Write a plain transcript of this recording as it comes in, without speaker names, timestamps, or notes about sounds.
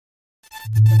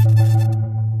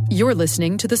You're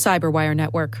listening to the Cyberwire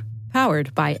Network,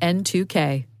 powered by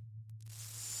N2K.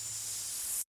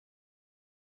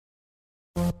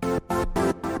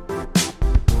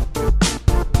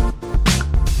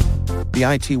 The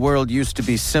IT world used to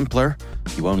be simpler.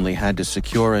 You only had to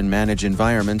secure and manage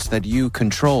environments that you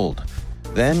controlled.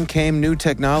 Then came new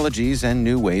technologies and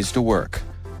new ways to work.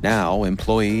 Now,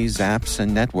 employees, apps,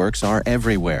 and networks are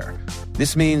everywhere.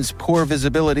 This means poor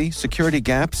visibility, security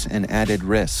gaps, and added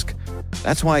risk.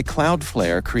 That's why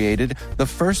Cloudflare created the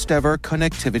first-ever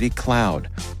connectivity cloud.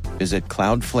 Visit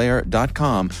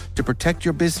cloudflare.com to protect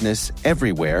your business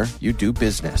everywhere you do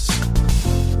business.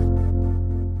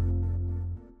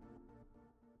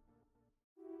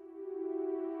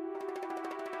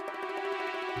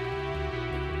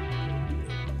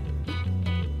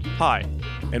 Hi,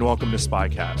 and welcome to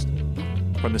Spycast.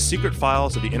 From the secret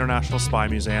files of the International Spy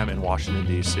Museum in Washington,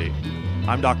 D.C.,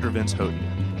 I'm Dr. Vince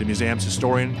Houghton, the museum's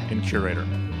historian and curator.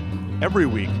 Every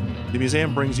week, the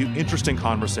museum brings you interesting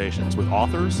conversations with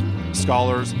authors,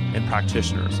 scholars, and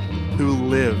practitioners who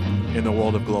live in the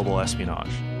world of global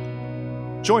espionage.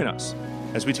 Join us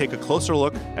as we take a closer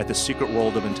look at the secret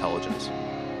world of intelligence.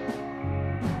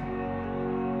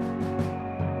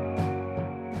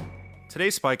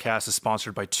 Today's Spycast is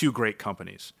sponsored by two great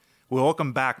companies. We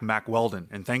welcome back Mack Weldon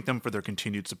and thank them for their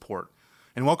continued support.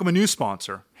 And welcome a new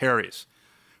sponsor, Harry's,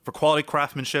 for quality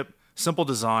craftsmanship, simple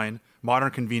design,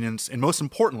 modern convenience, and most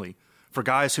importantly, for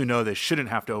guys who know they shouldn't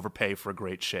have to overpay for a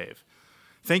great shave.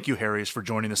 Thank you, Harry's, for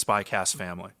joining the Spycast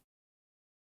family.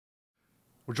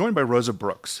 We're joined by Rosa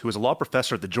Brooks, who is a law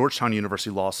professor at the Georgetown University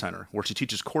Law Center, where she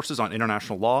teaches courses on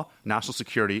international law, national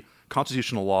security,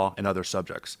 constitutional law, and other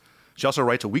subjects. She also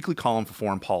writes a weekly column for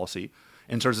Foreign Policy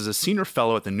and serves as a senior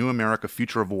fellow at the New America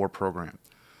Future of War program.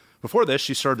 Before this,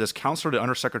 she served as counselor to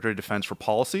Undersecretary of Defense for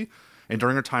Policy, and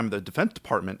during her time at the Defense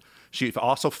Department, she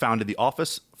also founded the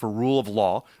Office for Rule of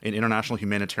Law in International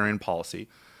Humanitarian Policy,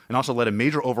 and also led a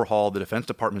major overhaul of the Defense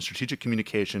Department's strategic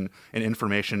communication and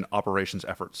information operations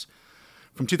efforts.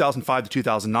 From 2005 to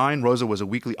 2009, Rosa was a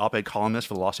weekly op-ed columnist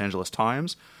for the Los Angeles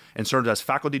Times and served as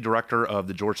faculty director of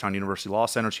the Georgetown University Law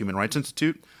Center's Human Rights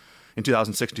Institute. In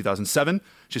 2006 and 2007,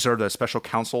 she served as special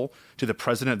counsel to the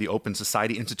president of the Open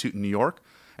Society Institute in New York.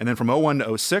 And then from 2001 to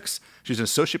 2006, she was an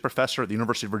associate professor at the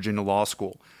University of Virginia Law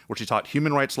School, where she taught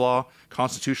human rights law,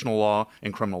 constitutional law,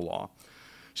 and criminal law.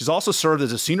 She's also served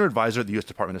as a senior advisor at the U.S.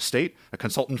 Department of State, a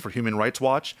consultant for Human Rights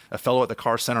Watch, a fellow at the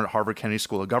Carr Center at Harvard Kennedy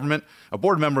School of Government, a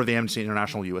board member of the Amnesty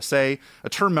International USA, a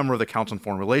term member of the Council on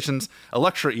Foreign Relations, a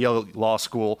lecturer at Yale Law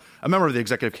School, a member of the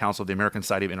Executive Council of the American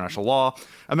Society of International Law,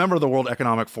 a member of the World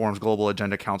Economic Forum's Global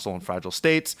Agenda Council on Fragile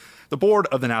States, the board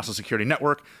of the National Security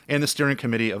Network, and the steering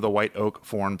committee of the White Oak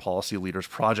Foreign Policy Leaders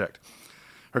Project.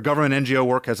 Her government NGO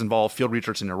work has involved field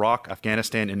research in Iraq,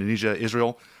 Afghanistan, Indonesia,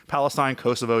 Israel, Palestine,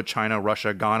 Kosovo, China,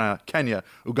 Russia, Ghana, Kenya,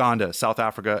 Uganda, South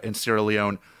Africa, and Sierra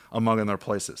Leone, among other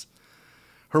places.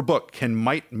 Her book, Can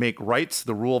Might Make Rights?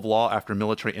 The Rule of Law After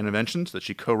Military Interventions, that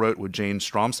she co-wrote with Jane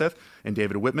Stromseth and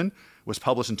David Whitman, was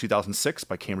published in 2006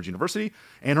 by Cambridge University.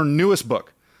 And her newest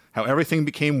book, How Everything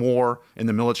Became War and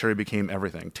the Military Became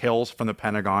Everything, Tales from the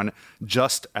Pentagon,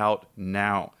 just out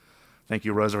now. Thank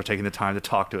you, Rosa, for taking the time to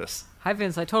talk to us. Hi,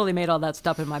 Vince. I totally made all that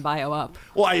stuff in my bio up.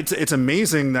 Well, it's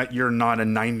amazing that you're not a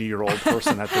 90-year-old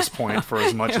person at this point for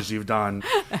as much as you've done.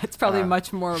 It's probably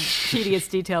much more tedious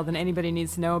detail than anybody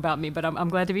needs to know about me, but I'm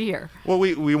glad to be here. Well,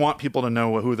 we want people to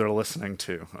know who they're listening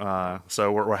to,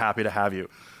 so we're happy to have you.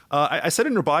 I said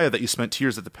in your bio that you spent 2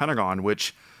 years at the Pentagon,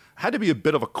 which had to be a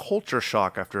bit of a culture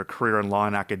shock after a career in law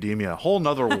and academia, a whole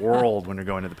nother world when you're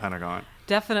going to the Pentagon.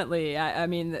 Definitely. I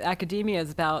mean, academia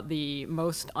is about the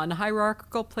most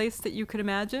unhierarchical place that you could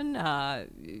imagine.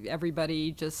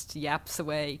 Everybody just yaps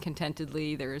away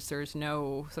contentedly. There's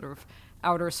no sort of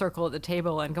outer circle at the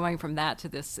table. And going from that to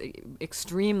this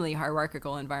extremely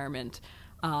hierarchical environment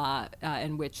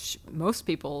in which most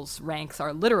people's ranks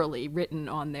are literally written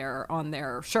on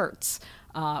their shirts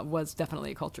was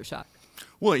definitely a culture shock.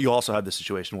 Well, you also have the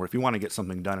situation where if you want to get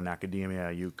something done in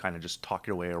academia, you kind of just talk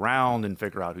your way around and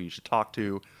figure out who you should talk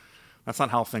to. That's not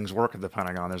how things work at the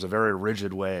Pentagon. There's a very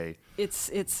rigid way.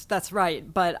 That's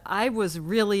right. But I was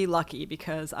really lucky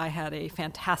because I had a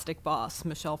fantastic boss,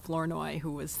 Michelle Flournoy,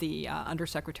 who was the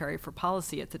Undersecretary for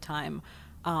Policy at the time.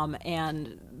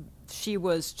 And she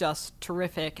was just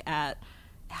terrific at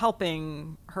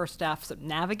helping her staff sort of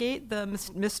navigate the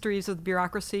mysteries of the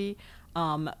bureaucracy.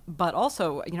 But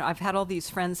also, I've had all these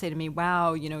friends say to me,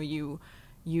 wow, you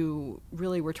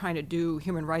really were trying to do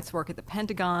human rights work at the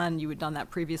Pentagon. You had done that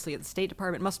previously at the State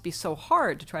Department. It must be so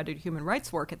hard to try to do human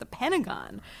rights work at the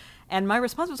Pentagon. And my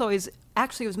response was always,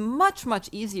 actually, it was much, much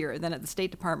easier than at the State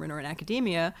Department or in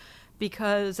academia,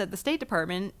 because at the State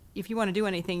Department, if you want to do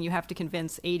anything, you have to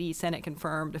convince 80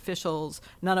 Senate-confirmed officials,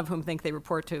 none of whom think they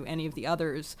report to any of the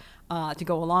others, to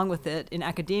go along with it. In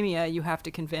academia, you have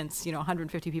to convince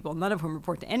 150 people, none of whom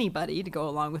report to anybody, to go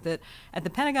along with it. At the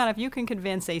Pentagon, if you can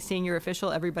convince a senior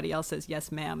official, everybody else says,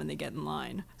 yes, ma'am, and they get in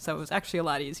line. So it was actually a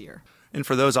lot easier. And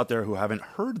for those out there who haven't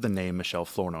heard the name Michelle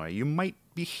Flournoy, you might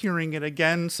be hearing it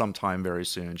again sometime very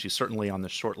soon. She's certainly on the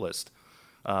short list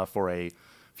for a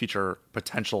future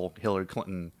potential Hillary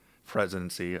Clinton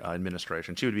presidency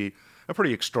administration. She would be a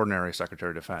pretty extraordinary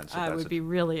Secretary of Defense. It would be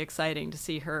really exciting to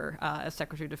see her as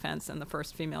Secretary of Defense, and the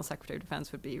first female Secretary of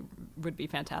Defense would be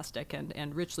fantastic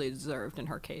and richly deserved in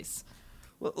her case.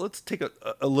 Well, let's take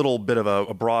a little bit of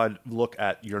a broad look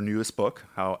at your newest book,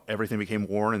 How Everything Became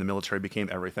War and the Military Became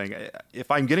Everything. If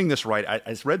I'm getting this right,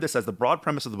 I read this as the broad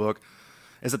premise of the book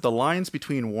is that the lines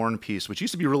between war and peace, which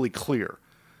used to be really clear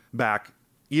back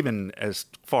even as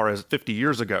far as 50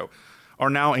 years ago, are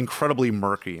now incredibly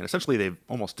murky, and essentially they've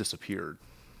almost disappeared.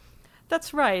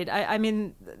 That's right. I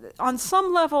mean, on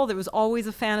some level, there was always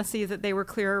a fantasy that they were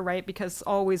clear, right? Because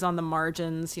always on the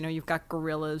margins, you've got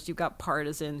guerrillas, you've got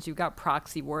partisans, you've got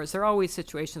proxy wars. There are always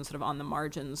situations sort of on the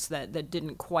margins that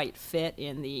didn't quite fit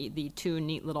in the two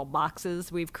neat little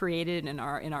boxes we've created in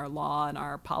our law and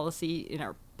our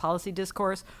policy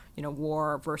discourse,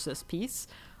 war versus peace.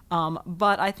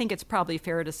 But I think it's probably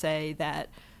fair to say that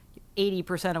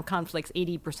 80% of conflicts,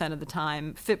 80% of the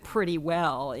time, fit pretty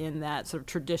well in that sort of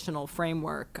traditional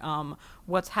framework.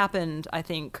 What's happened, I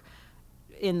think,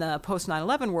 in the post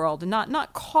 9/11 world,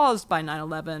 not caused by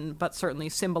 9/11, but certainly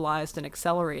symbolized and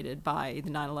accelerated by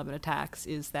the 9/11 attacks,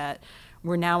 is that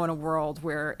we're now in a world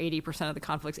where 80% of the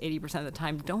conflicts, 80% of the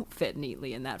time, don't fit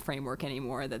neatly in that framework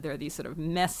anymore, that there are these sort of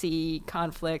messy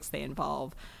conflicts. They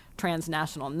involve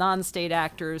transnational non-state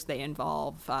actors. They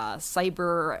involve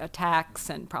cyber attacks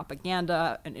and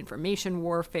propaganda and information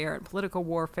warfare and political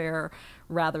warfare,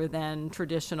 rather than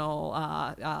traditional,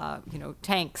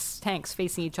 tanks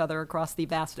facing each other across the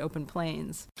vast open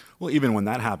plains. Well, even when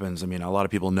that happens, I mean, a lot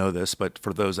of people know this, but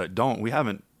for those that don't, we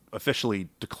haven't officially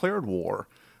declared war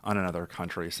on another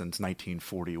country since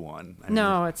 1941.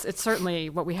 No, it's certainly,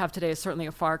 what we have today is certainly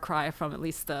a far cry from at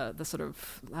least the sort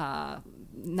of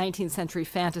 19th century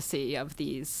fantasy of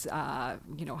these,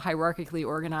 hierarchically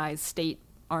organized state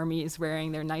armies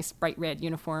wearing their nice bright red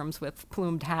uniforms with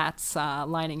plumed hats,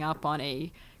 lining up on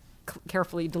a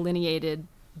carefully delineated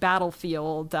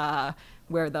battlefield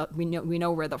where we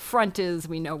know where the front is,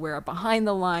 we know where behind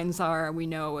the lines are, we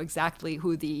know exactly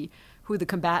who the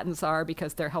combatants are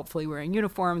because they're helpfully wearing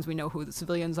uniforms. We know who the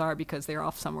civilians are because they're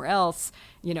off somewhere else.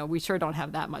 We sure don't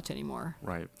have that much anymore.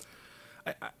 Right.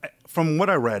 From what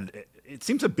I read, it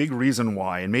seems a big reason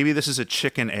why, and maybe this is a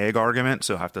chicken-egg argument,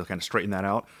 so I have to kind of straighten that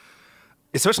out,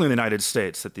 especially in the United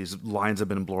States, that these lines have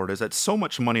been blurred, is that so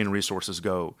much money and resources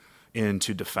go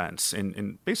into defense.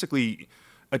 And basically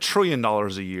 $1 trillion a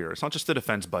year. It's not just the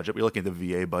defense budget. We're looking at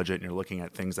the VA budget, and you're looking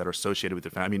at things that are associated with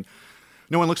defense. I mean,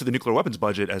 no one looks at the nuclear weapons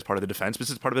budget as part of the defense, but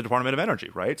it's part of the Department of Energy,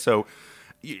 right? So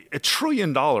 $1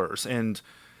 trillion, and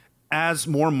as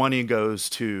more money goes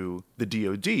to the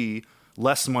DoD,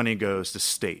 less money goes to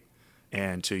state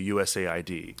and to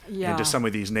USAID and to some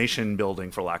of these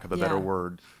nation-building, for lack of a better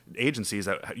word, agencies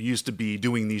that used to be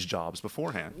doing these jobs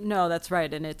beforehand. No, that's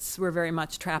right, and we're very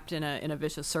much trapped in a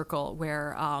vicious circle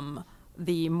where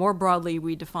the more broadly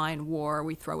we define war,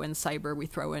 we throw in cyber, we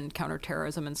throw in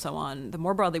counterterrorism and so on. The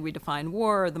more broadly we define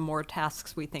war, the more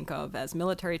tasks we think of as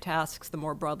military tasks. The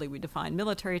more broadly we define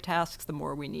military tasks, the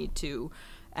more we need to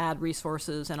add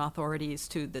resources and authorities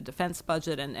to the defense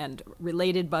budget and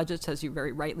related budgets, as you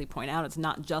very rightly point out. It's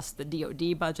not just the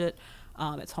DoD budget.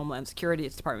 It's Homeland Security,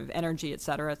 it's Department of Energy, et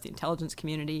cetera. It's the intelligence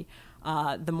community.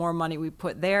 The more money we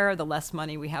put there, the less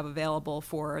money we have available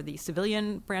for the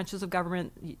civilian branches of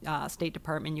government, State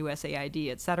Department,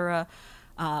 USAID, et cetera.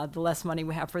 The less money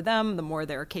we have for them, the more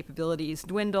their capabilities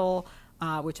dwindle,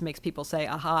 which makes people say,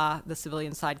 aha, the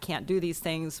civilian side can't do these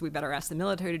things. We better ask the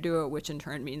military to do it, which in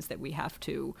turn means that we have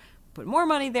to put more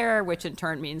money there, which in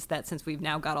turn means that since we've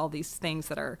now got all these things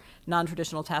that are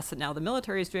non-traditional tasks that now the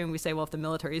military is doing, we say, well, if the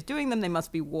military is doing them, they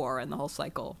must be war, and the whole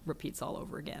cycle repeats all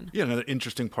over again. Yeah, another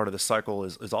interesting part of the cycle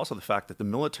is also the fact that the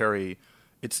military,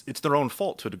 it's their own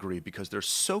fault to a degree because they're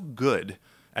so good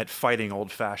at fighting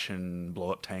old-fashioned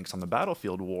blow-up tanks on the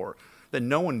battlefield war that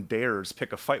no one dares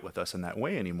pick a fight with us in that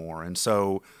way anymore. And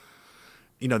so,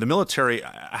 the military,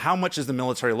 how much is the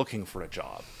military looking for a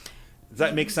job? Does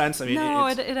that make sense? I mean, no,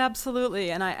 it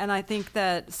absolutely. And I think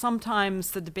that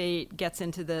sometimes the debate gets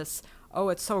into this, oh,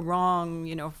 it's so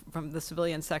wrong, from the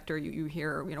civilian sector, you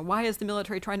hear, why is the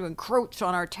military trying to encroach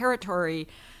on our territory?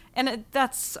 And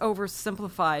that's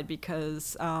oversimplified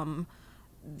because,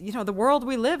 the world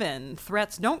we live in,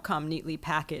 threats don't come neatly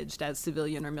packaged as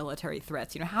civilian or military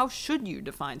threats. How should you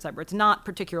define cyber? It's not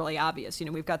particularly obvious.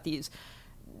 We've got these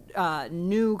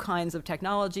new kinds of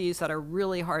technologies that are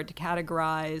really hard to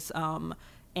categorize.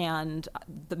 And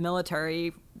the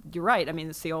military, you're right. I mean,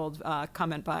 it's the old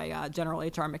comment by General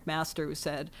H.R. McMaster, who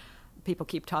said, people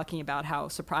keep talking about how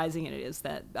surprising it is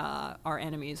that our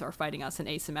enemies are fighting us in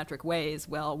asymmetric ways.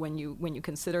 Well, when you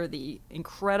consider the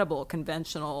incredible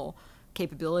conventional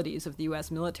capabilities of the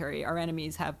U.S. military, our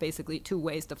enemies have basically two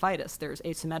ways to fight us. There's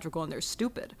asymmetrical and there's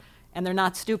stupid, and they're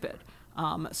not stupid.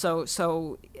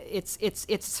 So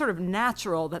it's sort of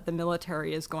natural that the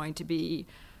military is going to be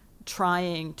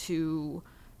trying to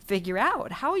figure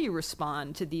out how you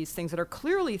respond to these things that are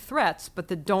clearly threats, but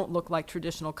that don't look like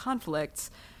traditional conflicts,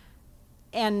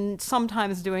 and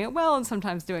sometimes doing it well and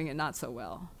sometimes doing it not so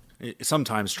well.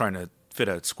 Sometimes trying to fit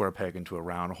a square peg into a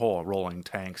round hole, rolling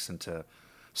tanks into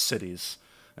cities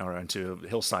or into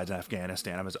hillsides in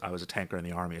Afghanistan. I was a tanker in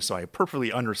the Army, so I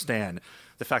perfectly understand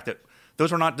the fact that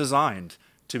those are not designed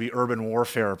to be urban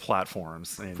warfare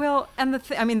platforms. Well, and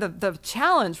the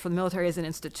challenge for the military as an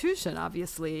institution,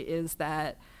 obviously, is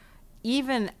that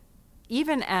even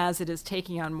as it is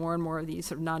taking on more and more of these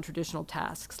sort of non-traditional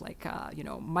tasks, like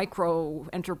micro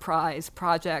enterprise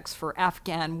projects for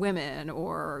Afghan women,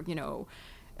 or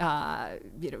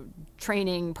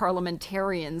training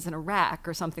parliamentarians in Iraq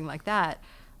or something like that,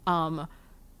 and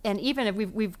even if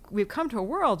we've come to a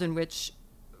world in which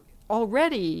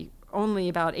already only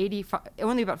about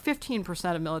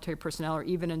 15% of military personnel are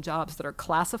even in jobs that are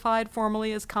classified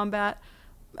formally as combat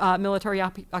military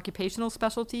occupational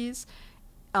specialties.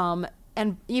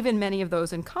 And even many of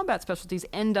those in combat specialties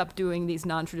end up doing these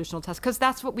non-traditional tests because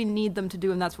that's what we need them to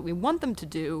do and that's what we want them to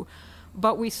do.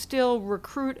 But we still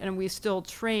recruit and we still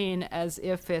train as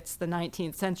if it's the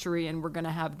 19th century and we're going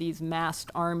to have these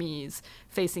massed armies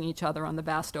facing each other on the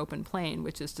vast open plain,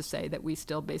 which is to say that we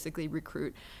still basically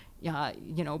recruit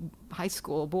high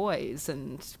school boys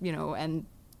and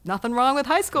nothing wrong with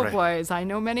high school boys. I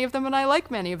know many of them and I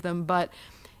like many of them, but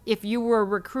if you were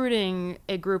recruiting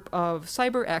a group of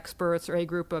cyber experts or a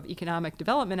group of economic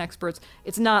development experts,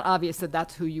 it's not obvious that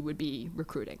that's who you would be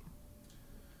recruiting.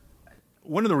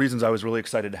 One of the reasons I was really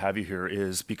excited to have you here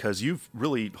is because you've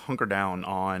really hunkered down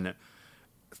on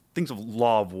things of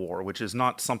law of war, which is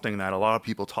not something that a lot of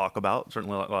people talk about,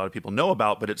 certainly a lot of people know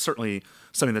about, but it's certainly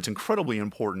something that's incredibly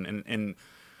important. And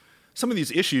some of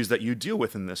these issues that you deal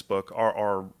with in this book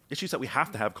are issues that we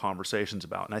have to have conversations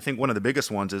about. And I think one of the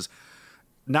biggest ones is,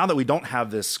 now that we don't have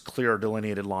this clear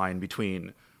delineated line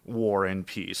between war and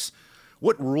peace,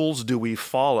 what rules do we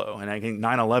follow? And I think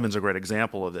 9/11 is a great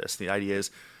example of this. The idea is,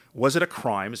 was it a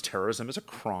crime? Is terrorism a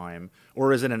crime?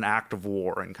 Or is it an act of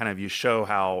war? And kind of you show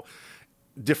how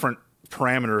different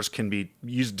parameters can be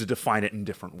used to define it in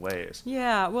different ways.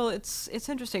 Yeah, well, it's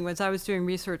interesting. As I was doing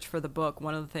research for the book,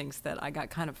 one of the things that I got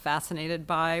kind of fascinated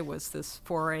by was this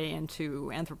foray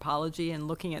into anthropology and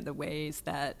looking at the ways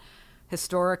that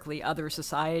historically other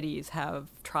societies have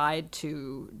tried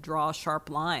to draw sharp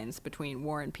lines between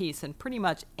war and peace. And pretty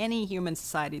much any human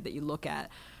society that you look at,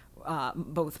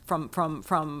 both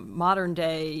from modern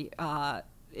day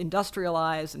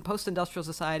industrialized and post-industrial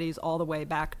societies all the way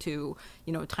back to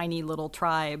tiny little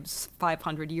tribes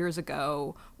 500 years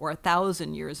ago or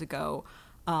 1,000 years ago,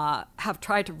 have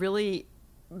tried to really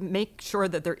make sure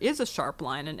that there is a sharp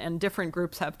line, and different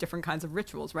groups have different kinds of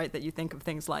rituals, right? That you think of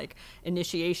things like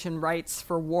initiation rites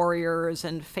for warriors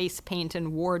and face paint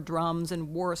and war drums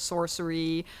and war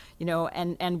sorcery,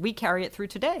 and we carry it through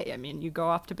today. I mean, you go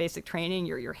off to basic training,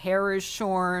 your hair is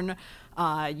shorn,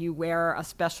 you wear a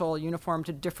special uniform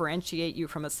to differentiate you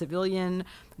from a civilian.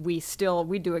 We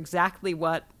do exactly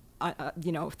what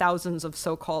thousands of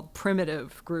so-called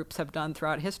primitive groups have done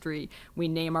throughout history. We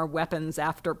name our weapons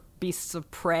after beasts of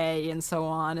prey and so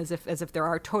on, as if there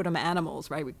are totem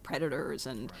animals, right? With predators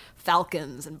and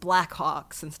falcons and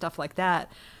blackhawks and stuff like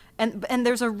that. And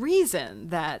there's a reason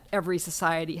that every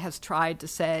society has tried to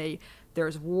say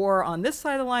there's war on this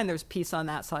side of the line, there's peace on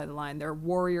that side of the line. There are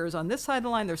warriors on this side of the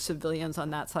line, there's civilians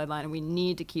on that side of the line, and we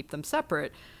need to keep them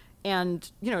separate. And,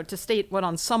 to state what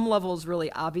on some level is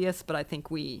really obvious, but I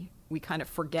think we kind of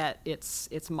forget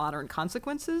its modern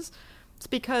consequences. It's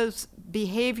because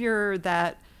behavior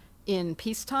that in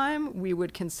peacetime we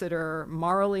would consider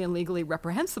morally and legally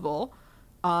reprehensible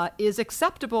is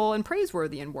acceptable and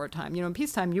praiseworthy in wartime. In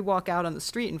peacetime, you walk out on the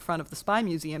street in front of the Spy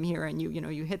Museum here, and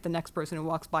you hit the next person who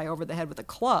walks by over the head with a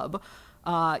club.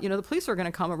 The police are going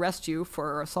to come arrest you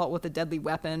for assault with a deadly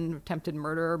weapon, attempted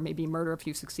murder, maybe murder if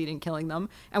you succeed in killing them,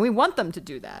 and we want them to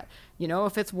do that.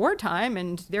 If it's wartime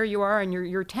and there you are in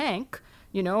your tank,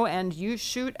 and you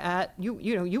shoot at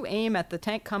you aim at the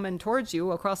tank coming towards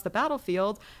you across the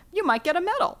battlefield, you might get a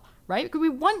medal. Right? Because we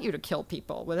want you to kill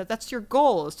people. That's your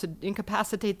goal, is to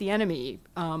incapacitate the enemy.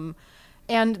 And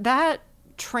that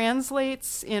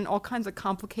translates in all kinds of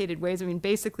complicated ways. I mean,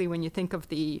 basically, when you think of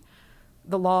the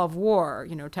law of war,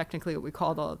 technically what we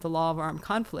call the law of armed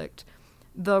conflict,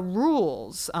 the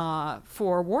rules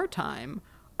for wartime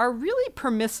are really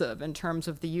permissive in terms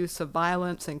of the use of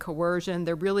violence and coercion.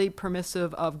 They're really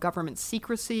permissive of government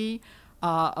secrecy,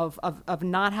 of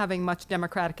not having much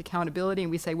democratic accountability.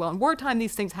 And we say, well, in wartime,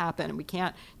 these things happen, and we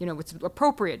can't, it's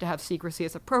appropriate to have secrecy,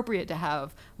 it's appropriate to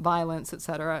have violence, et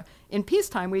cetera. In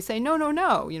peacetime, we say, no.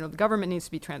 The government needs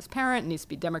to be transparent, it needs to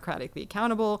be democratically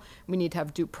accountable. We need to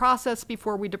have due process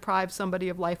before we deprive somebody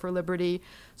of life or liberty.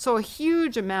 So a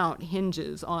huge amount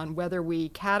hinges on whether we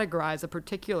categorize a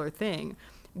particular thing,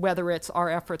 whether it's our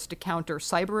efforts to counter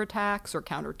cyber attacks or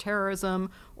counter terrorism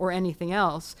or anything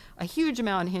else. A huge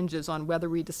amount hinges on whether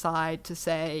we decide to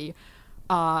say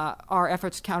our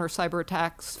efforts to counter cyber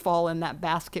attacks fall in that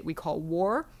basket we call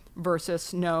war,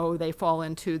 versus no, they fall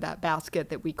into that basket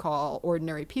that we call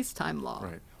ordinary peacetime law.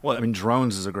 Right. Well, I mean,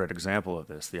 drones is a great example of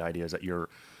this. The idea is that you're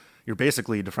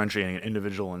basically differentiating an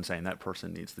individual and saying that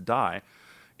person needs to die.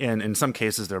 And in some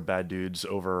cases, they're bad dudes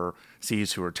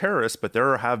overseas who are terrorists, but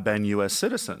there have been U.S.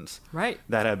 citizens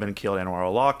that have been killed. Anwar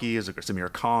al-Awlaki,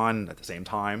 Samir Khan at the same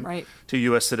time. Two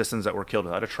U.S. citizens that were killed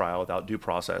without a trial, without due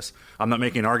process. I'm not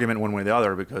making an argument one way or the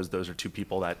other, because those are two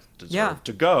people that deserve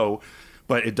to go.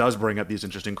 But it does bring up these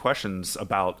interesting questions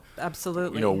about,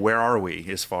 absolutely, where are we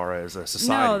as far as a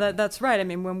society? No, that's right. I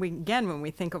mean, when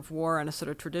we think of war in a sort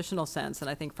of traditional sense, and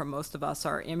I think for most of us,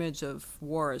 our image of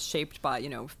war is shaped by,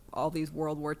 all these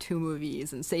World War II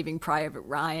movies and Saving Private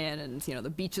Ryan and, the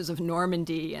beaches of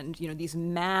Normandy and, these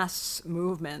mass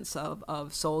movements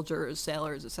of soldiers,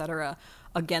 sailors, et cetera,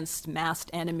 against massed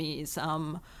enemies.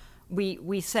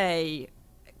 We say,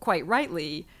 quite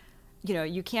rightly,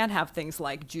 you can't have things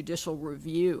like judicial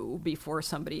review before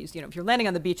somebody's, if you're landing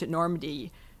on the beach at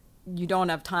Normandy, you don't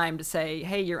have time to say,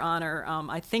 hey, Your Honor,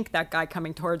 I think that guy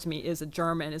coming towards me is a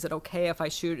German. Is it okay if I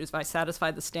shoot, if I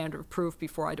satisfy the standard of proof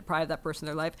before I deprive that person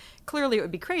of their life? Clearly, it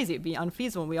would be crazy. It would be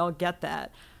unfeasible. We all get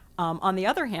that. On the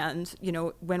other hand,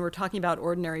 when we're talking about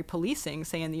ordinary policing,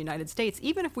 say in the United States,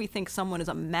 even if we think someone is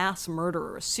a mass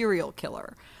murderer, a serial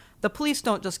killer, the police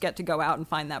don't just get to go out and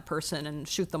find that person and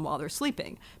shoot them while they're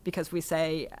sleeping, because we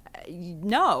say,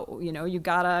 no, you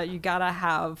gotta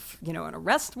have, an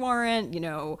arrest warrant,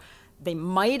 they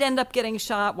might end up getting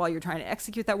shot while you're trying to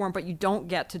execute that warrant, but you don't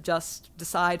get to just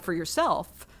decide for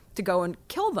yourself to go and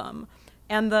kill them.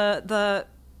 And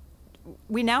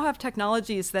we now have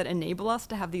technologies that enable us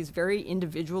to have these very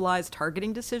individualized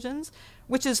targeting decisions,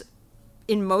 which is,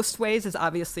 in most ways, is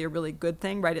obviously a really good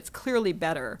thing, right? It's clearly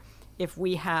better if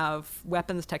we have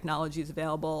weapons technologies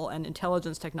available and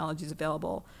intelligence technologies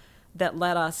available that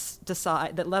let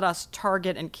us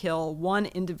target and kill one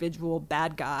individual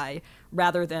bad guy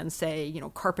rather than, say,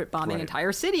 carpet bombing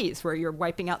entire cities where you're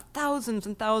wiping out thousands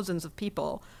and thousands of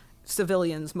people,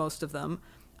 civilians, most of them.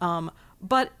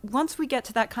 But once we get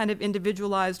to that kind of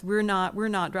individualized, we're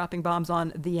not dropping bombs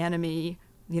on the enemy,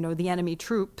 the enemy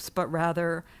troops, but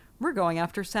rather we're going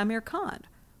after Samir Khan.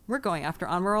 We're going after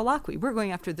Anwar al-Awlaki. We're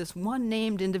going after this one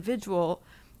named individual.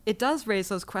 It does raise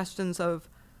those questions of,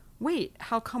 wait,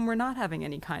 how come we're not having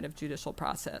any kind of judicial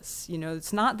process?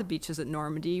 It's not the beaches at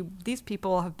Normandy. These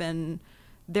people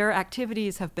their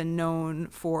activities have been known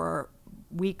for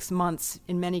weeks, months,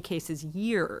 in many cases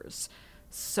years.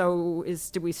 So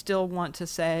do we still want to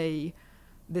say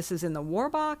this is in the war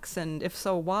box? And if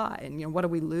so, why? And what do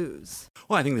we lose?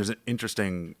 Well, I think there's an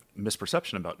interesting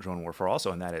misperception about drone warfare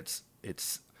also, in that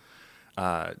it's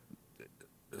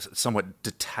somewhat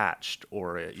detached,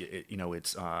 or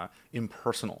it's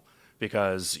impersonal,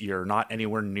 because you're not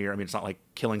anywhere near. I mean, it's not like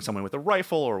killing someone with a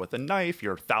rifle or with a knife.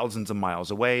 You're thousands of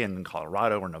miles away in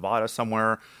Colorado or Nevada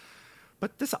somewhere.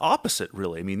 But this opposite,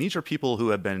 really. I mean, these are people who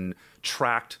have been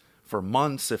tracked for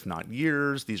months, if not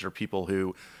years. These are people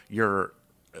who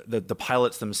the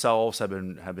pilots themselves have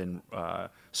been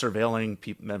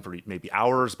surveilling them for maybe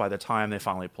hours by the time they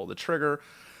finally pull the trigger.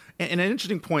 And an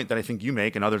interesting point that I think you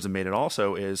make, and others have made it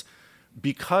also, is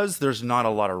because there's not a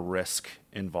lot of risk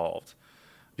involved,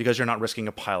 because you're not risking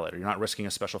a pilot or you're not risking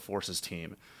a special forces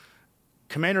team,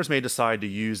 commanders may decide to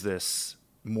use this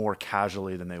more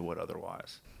casually than they would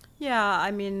otherwise. Yeah,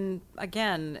 I mean,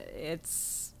 again,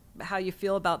 it's how you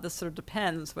feel about this sort of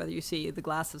depends whether you see the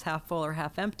glass is half full or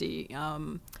half empty.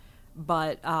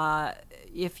 But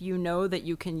if you know that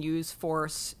you can use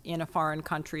force in a foreign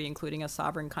country, including a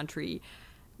sovereign country,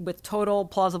 with total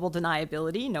plausible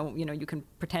deniability, you can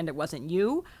pretend it wasn't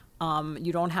you.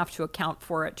 You don't have to account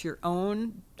for it to your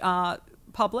own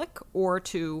public or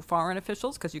to foreign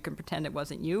officials because you can pretend it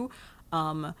wasn't you.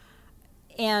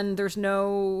 And there's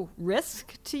no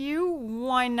risk to you,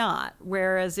 why not?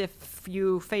 Whereas if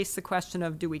you face the question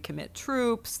of do we commit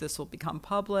troops, this will become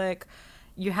public,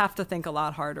 you have to think a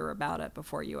lot harder about it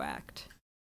before you act.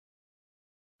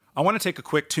 I want to take a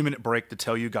quick 2-minute break to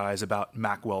tell you guys about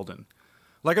Mack Weldon.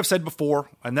 Like I've said before,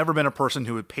 I've never been a person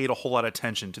who had paid a whole lot of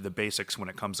attention to the basics when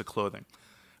it comes to clothing.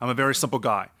 I'm a very simple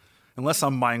guy. Unless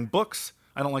I'm buying books,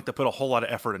 I don't like to put a whole lot of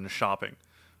effort into shopping.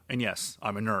 And yes,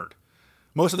 I'm a nerd.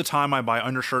 Most of the time I buy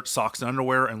undershirts, socks, and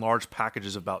underwear in large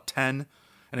packages of about 10,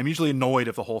 and I'm usually annoyed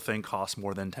if the whole thing costs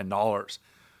more than $10.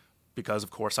 Because,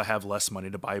 of course, I have less money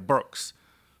to buy books.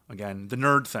 Again, the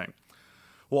nerd thing.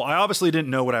 Well, I obviously didn't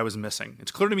know what I was missing.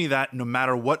 It's clear to me that no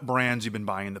matter what brands you've been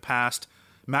buying in the past,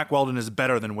 Mack Weldon is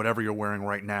better than whatever you're wearing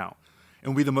right now. It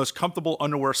will be the most comfortable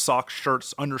underwear, socks,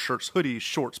 shirts, undershirts, hoodies,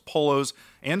 shorts, polos,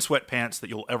 and sweatpants that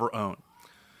you'll ever own.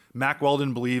 Mack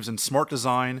Weldon believes in smart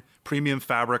design, premium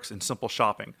fabrics, and simple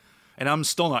shopping. And I'm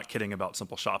still not kidding about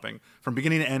simple shopping. From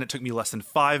beginning to end, it took me less than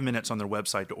 5 minutes on their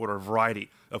website to order a variety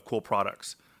of cool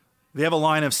products. They have a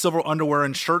line of silver underwear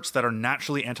and shirts that are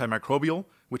naturally antimicrobial,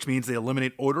 which means they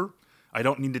eliminate odor. I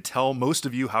don't need to tell most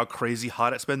of you how crazy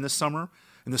hot it's been this summer.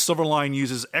 And the silver line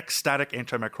uses X-static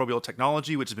antimicrobial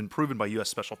technology, which has been proven by U.S.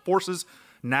 Special Forces,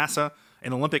 NASA,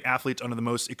 and Olympic athletes under the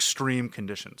most extreme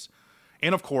conditions.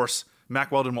 And of course,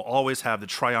 Mack Weldon will always have the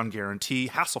try-on guarantee,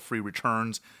 hassle-free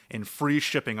returns, and free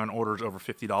shipping on orders over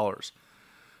 $50.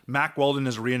 Mack Weldon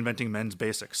is reinventing men's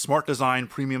basics, smart design,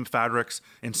 premium fabrics,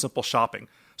 and simple shopping.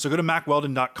 So go to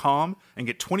MackWeldon.com and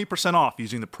get 20% off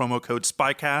using the promo code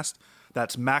SPYCAST.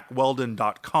 That's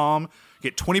MackWeldon.com.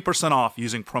 Get 20% off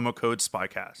using promo code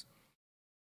SPYCAST.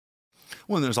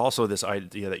 Well, and there's also this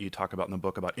idea that you talk about in the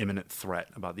book about imminent threat,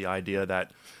 about the idea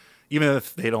that even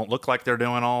if they don't look like they're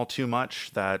doing all too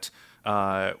much, that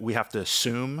we have to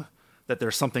assume that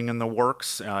there's something in the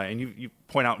works. And you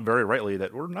point out very rightly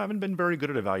that we haven't been very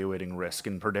good at evaluating risk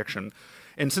and prediction.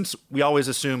 And since we always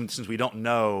assume, since we don't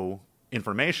know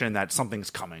information, that something's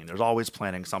coming, there's always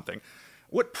planning something.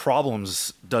 What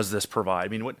problems does this provide? I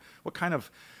mean, what kind of,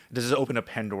 does it open a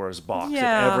Pandora's box if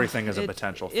everything is a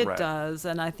potential threat? It does,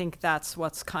 and I think that's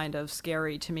what's kind of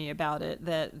scary to me about it,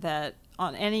 that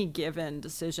on any given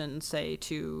decision, say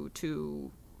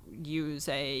to use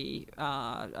a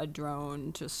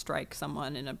drone to strike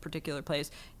someone in a particular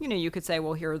place, you could say,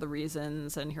 well, here are the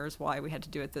reasons, and here's why we had to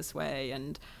do it this way,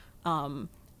 and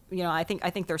I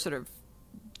think there's sort of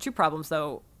two problems,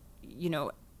 though.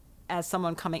 As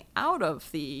someone coming out of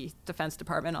the Defense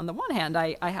Department, on the one hand,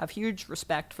 I have huge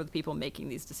respect for the people making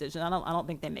these decisions. I don't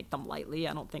think they make them lightly.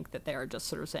 I don't think that they are just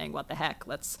sort of saying, what the heck,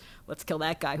 let's kill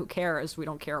that guy, who cares? We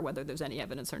don't care whether there's any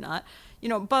evidence or not.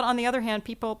 But on the other hand,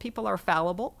 people are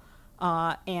fallible,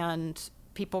 and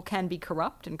people can be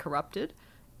corrupt and corrupted.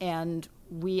 And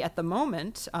we, at the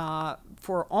moment,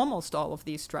 for almost all of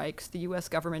these strikes, the U.S.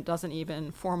 government doesn't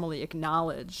even formally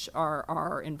acknowledge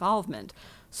our involvement.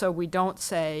 So we don't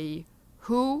say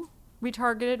who we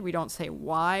targeted. We don't say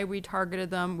why we targeted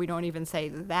them. We don't even say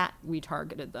that we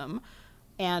targeted them.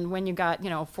 And when you got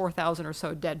 4,000 or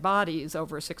so dead bodies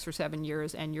over 6 or 7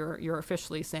 years, and you're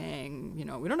officially saying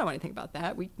we don't know anything about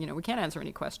that. We can't answer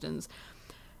any questions.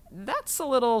 That's a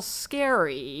little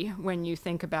scary when you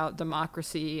think about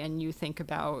democracy and you think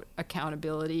about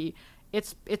accountability.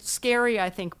 It's scary, I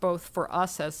think, both for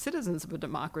us as citizens of a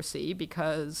democracy,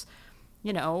 because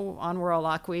Anwar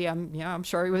al-Awlaki, I'm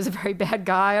sure he was a very bad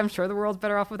guy. I'm sure the world's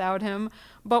better off without him.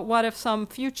 But what if some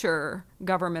future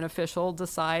government official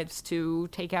decides to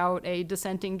take out a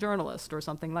dissenting journalist or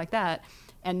something like that,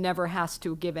 and never has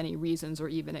to give any reasons or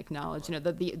even acknowledge?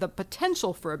 The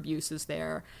potential for abuse is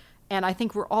there. And I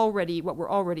think what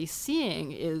we're already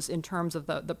seeing is, in terms of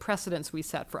the precedents we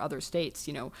set for other states,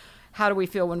 how do we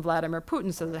feel when Vladimir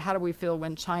Putin says it? How do we feel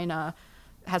when China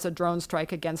has a drone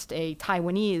strike against a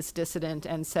Taiwanese dissident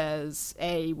and says,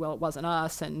 A, well, it wasn't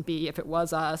us, and B, if it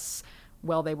was us,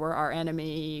 well, they were our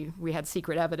enemy, we had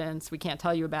secret evidence, we can't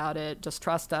tell you about it, just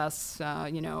trust us,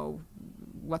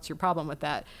 what's your problem with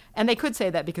that? And they could say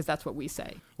that because that's what we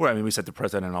say. Well, I mean, we said the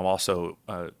president, I'm also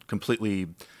completely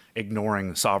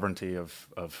ignoring the sovereignty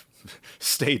of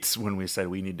states when we said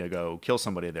we need to go kill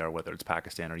somebody there, whether it's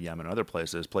Pakistan or Yemen or other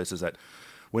places that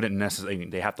wouldn't necessarily,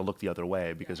 they have to look the other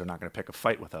way because they're not going to pick a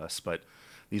fight with us, but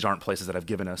these aren't places that have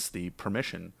given us the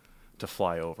permission to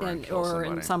fly over and kill somebody.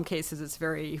 Or in some cases, it's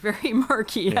very, very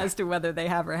murky as to whether they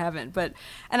have or haven't. But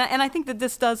and I think that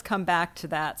this does come back to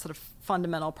that sort of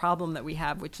fundamental problem that we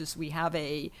have, which is we have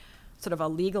a sort of a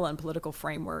legal and political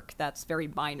framework that's very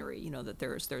binary. You know, that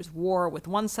there's war with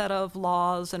one set of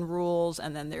laws and rules,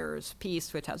 and then there's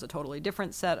peace, which has a totally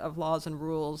different set of laws and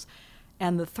rules.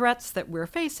 And the threats that we're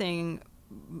facing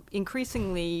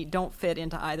increasingly don't fit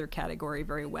into either category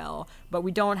very well, but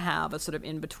we don't have a sort of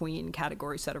in-between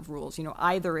category set of rules. You know,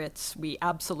 either it's we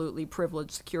absolutely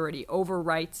privilege security over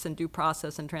rights and due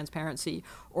process and transparency,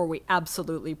 or we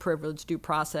absolutely privilege due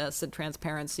process and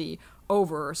transparency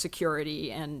over security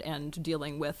and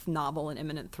dealing with novel and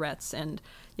imminent threats. And,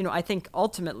 you know, I think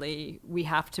ultimately we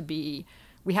have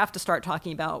to start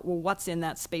talking about, well, what's in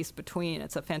that space between?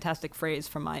 It's a fantastic phrase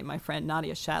from my friend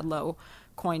Nadia Shadlow,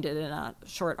 coined it in a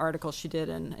short article she did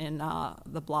in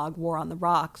the blog War on the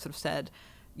Rock, sort of said,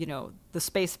 you know, the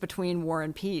space between war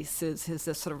and peace is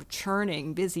this sort of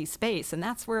churning, busy space, and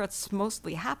that's where it's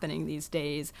mostly happening these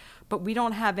days. But we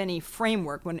don't have any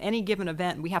framework. When any given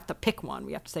event, we have to pick one.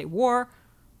 We have to say war,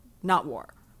 not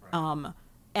war. Right.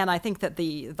 And I think that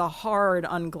the hard,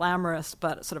 unglamorous,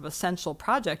 but sort of essential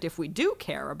project, if we do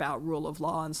care about rule of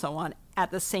law and so on,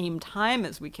 at the same time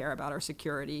as we care about our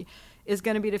security, is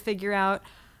going to be to figure out,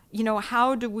 you know,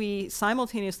 how do we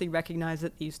simultaneously recognize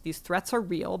that these threats are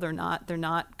real? They're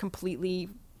not completely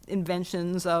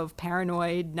inventions of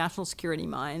paranoid national security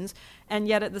minds, and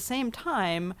yet at the same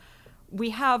time, we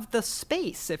have the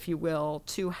space, if you will,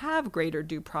 to have greater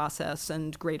due process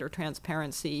and greater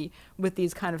transparency with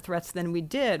these kind of threats than we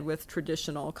did with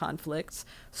traditional conflicts.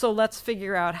 So let's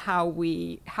figure out how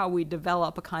we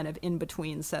develop a kind of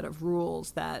in-between set of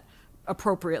rules that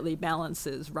appropriately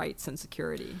balances rights and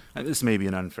security. And this may be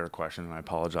an unfair question, and I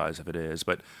apologize if it is,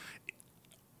 but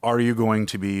are you going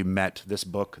to be met, this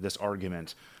book, this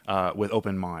argument, with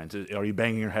open minds? Are you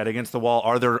banging your head against the wall?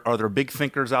 Are there big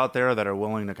thinkers out there that are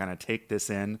willing to kind of take this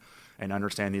in and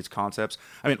understand these concepts?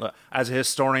 I mean, look, as a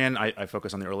historian, I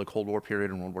focus on the early Cold War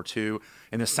period and World War II,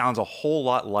 and this sounds a whole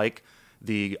lot like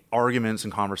the arguments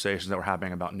and conversations that were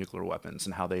happening about nuclear weapons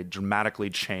and how they dramatically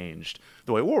changed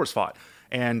the way war was fought.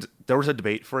 And there was a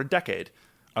debate for a decade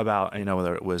about, you know,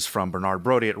 whether it was from Bernard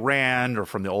Brodie at Rand or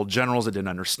from the old generals that didn't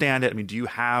understand it. I mean,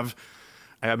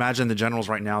 I imagine the generals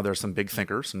right now, there's some big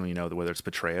thinkers, and you know, whether it's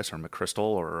Petraeus or McChrystal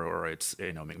or it's,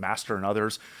 you know, McMaster and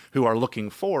others who are looking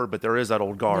forward, but there is that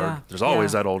old guard. Yeah. There's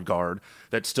always that old guard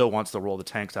that still wants to roll the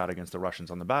tanks out against the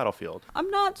Russians on the battlefield. I'm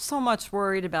not so much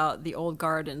worried about the old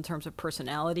guard in terms of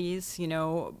personalities, you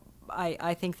know.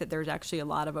 I think that there's actually a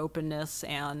lot of openness,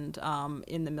 and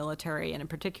in the military, and in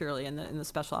particularly in the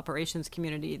special operations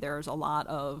community, there's a lot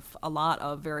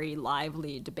of very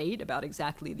lively debate about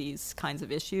exactly these kinds of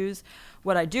issues.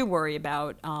 What I do worry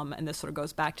about, and this sort of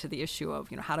goes back to the issue of,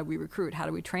 you know, how do we recruit, how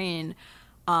do we train,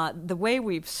 the way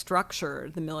we've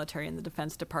structured the military and the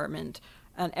Defense Department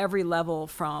on every level,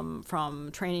 from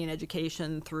training and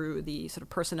education through the sort of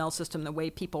personnel system, the way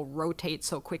people rotate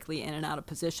so quickly in and out of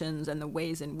positions, and the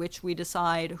ways in which we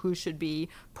decide who should be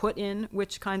put in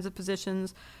which kinds of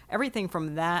positions, everything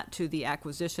from that to the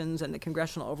acquisitions and the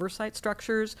congressional oversight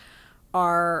structures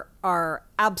are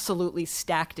absolutely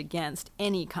stacked against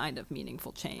any kind of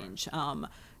meaningful change.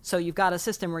 So you've got a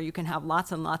system where you can have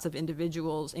lots and lots of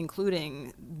individuals,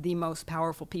 including the most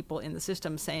powerful people in the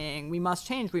system, saying, we must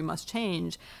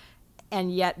change,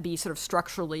 and yet be sort of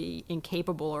structurally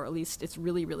incapable, or at least it's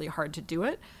really, really hard to do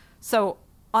it. So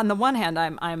on the one hand,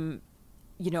 I'm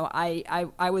you know,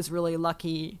 I was really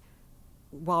lucky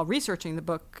while researching the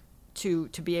book to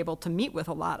be able to meet with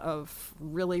a lot of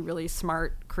really, really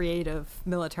smart, creative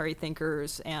military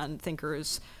thinkers and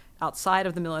thinkers outside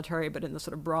of the military, but in the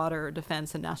sort of broader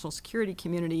defense and national security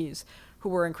communities, who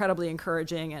were incredibly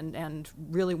encouraging and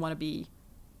really want to be,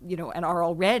 you know, and are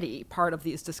already part of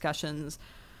these discussions.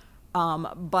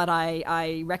 But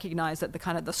I recognize that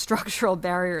the structural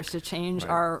barriers to change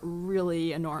are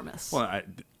really enormous. Well,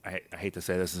 I hate to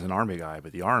say this as an Army guy,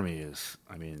 but the Army is,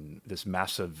 I mean, this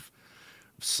massive,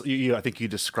 I think you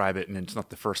describe it, and it's not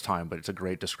the first time, but it's a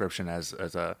great description as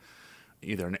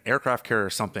either an aircraft carrier or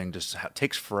something just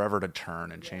takes forever to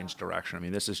turn and change direction. I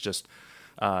mean, this is just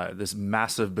this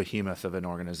massive behemoth of an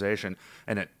organization.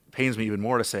 And it pains me even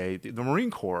more to say the Marine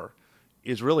Corps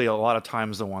is really a lot of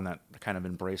times the one that kind of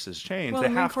embraces change. Well, they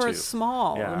the Marine have Corps to. is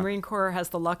small. Yeah. The Marine Corps has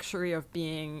the luxury of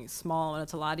being small, and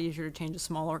it's a lot easier to change a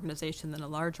small organization than a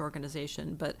large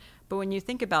organization. But when you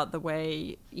think about the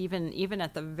way, even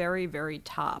at the very, very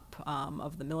top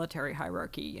of the military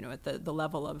hierarchy, you know, at the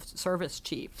level of service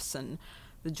chiefs and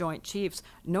the Joint Chiefs,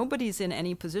 nobody's in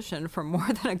any position for more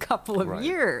than a couple of Right.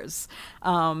 years.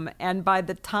 And by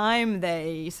the time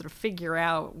they sort of figure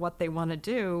out what they want to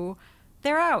do,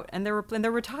 they're out and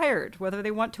they're retired, whether they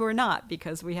want to or not,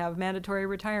 because we have mandatory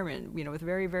retirement, with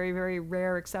very, very, very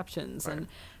rare exceptions. Right. And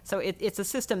so it's a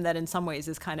system that in some ways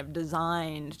is kind of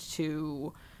designed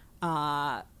to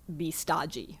be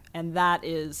stodgy. And that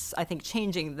is, I think,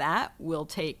 changing that will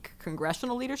take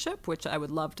congressional leadership, which I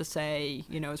would love to say,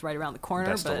 is right around the corner.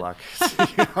 Best of luck.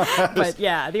 But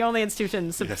yeah, the only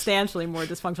institution substantially more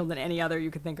dysfunctional than any other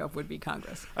you could think of would be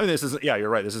Congress. I mean, you're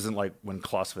right. This isn't like when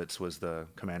Clausewitz was the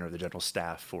commander of the General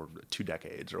Staff for 2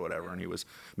 decades or whatever, and he was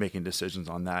making decisions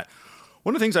on that.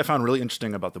 One of the things I found really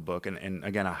interesting about the book, and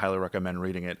again, I highly recommend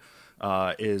reading it,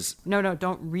 is... No,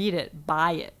 don't read it.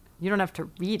 Buy it. You don't have to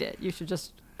read it. You should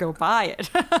just go buy it.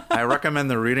 I recommend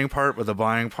the reading part, but the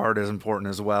buying part is important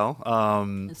as well.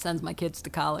 It sends my kids to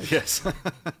college. Yes.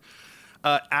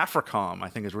 AFRICOM, I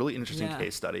think, is a really interesting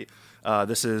case study.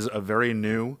 This is a very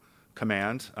new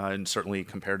command, and certainly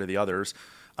compared to the others.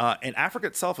 And Africa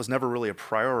itself was never really a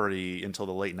priority until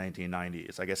the late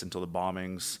 1990s, I guess until the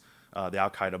bombings, the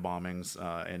Al-Qaeda bombings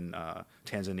in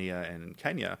Tanzania and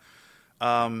Kenya.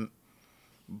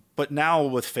 But now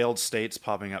with failed states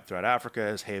popping up throughout Africa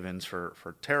as havens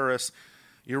for terrorists,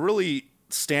 you're really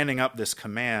standing up this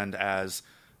command as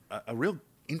a real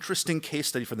interesting case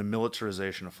study for the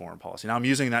militarization of foreign policy. Now, I'm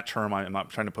using that term. I'm not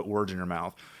trying to put words in your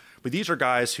mouth. But these are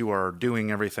guys who are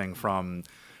doing everything from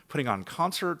putting on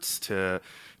concerts to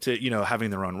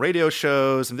having their own radio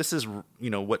shows. And this is,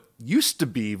 what used to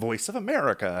be Voice of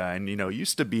America and,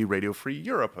 used to be Radio Free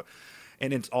Europe.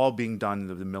 And it's all being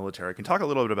done in the military. Can you talk a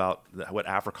little bit about what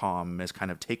AFRICOM has kind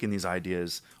of taken these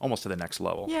ideas almost to the next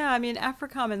level? Yeah, I mean,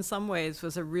 AFRICOM in some ways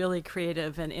was a really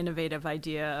creative and innovative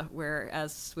idea,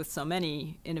 whereas with so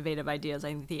many innovative ideas, I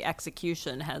think the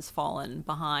execution has fallen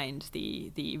behind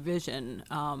the vision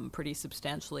pretty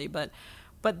substantially. But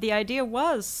the idea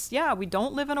was, we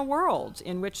don't live in a world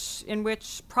in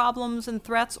which problems and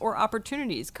threats or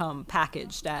opportunities come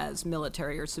packaged as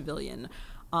military or civilian.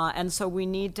 And so we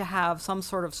need to have some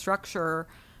sort of structure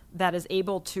that is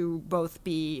able to both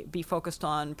be focused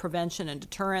on prevention and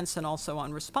deterrence and also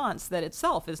on response, that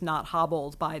itself is not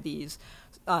hobbled by these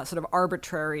sort of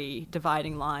arbitrary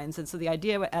dividing lines. And so the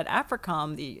idea at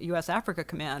AFRICOM, the U.S. Africa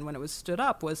Command, when it was stood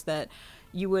up, was that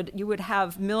you would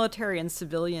have military and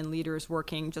civilian leaders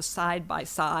working just side by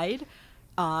side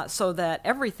so that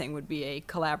everything would be a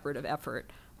collaborative effort.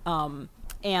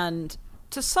 And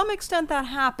to some extent that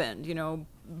happened,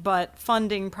 but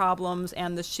funding problems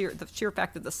and the sheer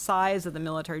fact that the size of the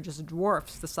military just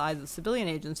dwarfs the size of the civilian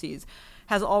agencies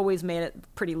has always made it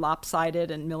pretty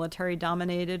lopsided and military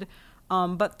dominated.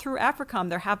 But through AFRICOM,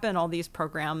 there have been all these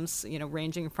programs,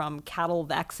 ranging from cattle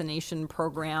vaccination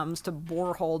programs to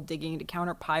borehole digging to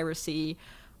counter piracy.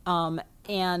 And,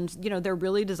 they're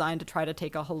really designed to try to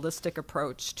take a holistic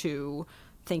approach to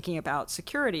thinking about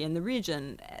security in the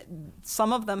region.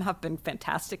 Some of them have been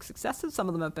fantastic successes. Some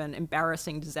of them have been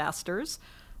embarrassing disasters.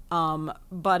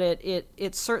 But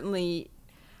it certainly,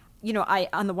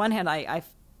 on the one hand,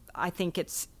 I think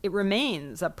it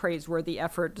remains a praiseworthy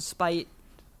effort despite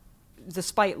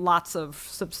lots of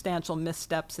substantial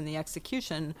missteps in the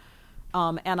execution.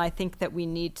 And I think that we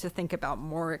need to think about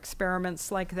more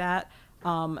experiments like that.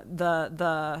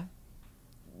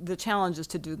 The challenge is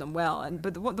to do them well.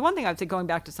 But the one thing I would say, going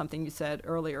back to something you said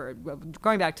earlier,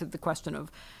 going back to the question of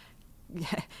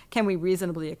can we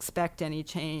reasonably expect any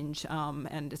change?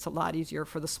 And it's a lot easier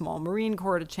for the small Marine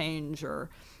Corps to change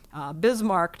or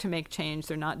Bismarck to make change.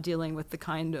 They're not dealing with the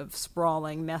kind of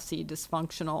sprawling, messy,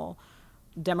 dysfunctional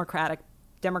democratic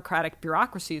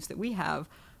bureaucracies that we have.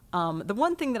 The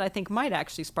one thing that I think might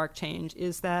actually spark change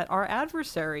is that our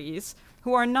adversaries,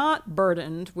 who are not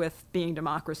burdened with being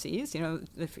democracies,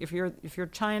 if you're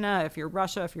China, if you're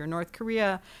Russia, if you're North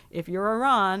Korea, if you're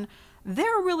Iran,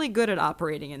 they're really good at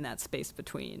operating in that space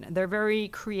between. They're very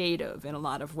creative in a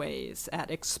lot of ways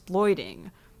at exploiting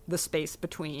the space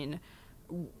between.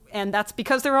 And that's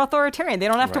because they're authoritarian. They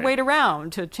don't have to wait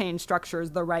around to change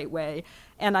structures the right way.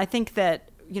 And I think that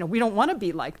we don't want to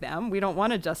be like them. We don't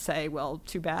want to just say, well,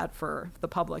 too bad for the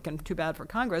public and too bad for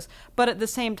Congress. But at the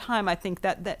same time, I think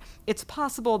that it's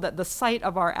possible that the sight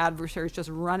of our adversaries just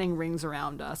running rings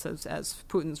around us, as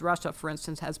Putin's Russia, for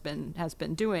instance, has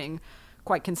been doing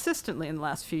quite consistently in the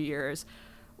last few years,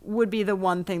 would be the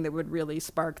one thing that would really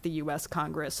spark the U.S.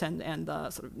 Congress and the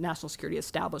sort of national security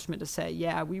establishment to say,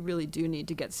 yeah, we really do need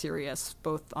to get serious,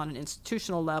 both on an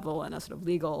institutional level and a sort of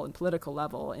legal and political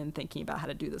level, in thinking about how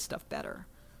to do this stuff better.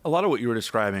 A lot of what you were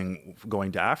describing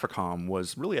going to AFRICOM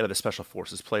was really out of the Special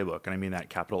Forces playbook, and I mean that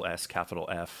capital S, capital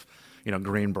F.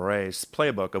 Green Berets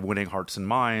playbook of winning hearts and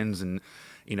minds, and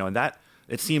and that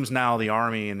it seems now the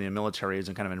Army and the military is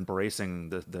kind of embracing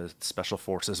the special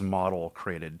forces model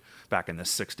created back in the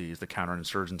 60s, the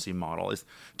counterinsurgency model.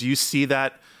 Do you see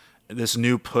this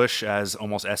new push as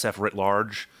almost SF writ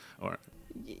large? Or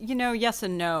yes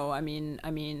and no. I mean,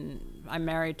 I'm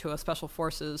married to a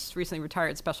recently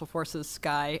retired special forces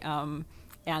guy,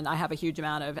 and I have a huge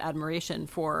amount of admiration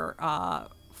for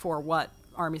what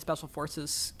Army Special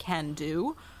Forces can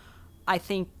do. I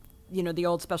think the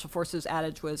old Special Forces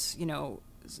adage was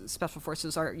Special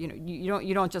Forces are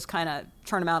you don't just kind of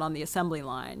turn them out on the assembly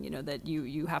line. That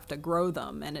you have to grow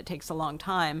them, and it takes a long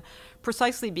time,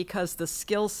 precisely because the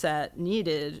skill set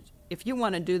needed, if you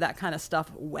want to do that kind of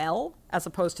stuff well, as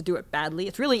opposed to do it badly.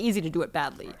 It's really easy to do it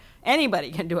badly.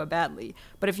 Anybody can do it badly.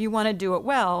 But if you want to do it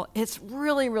well, it's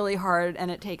really, really hard, and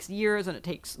it takes years, and it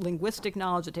takes linguistic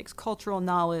knowledge, it takes cultural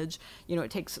knowledge,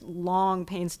 it takes long,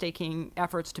 painstaking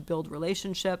efforts to build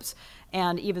relationships,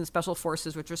 and even special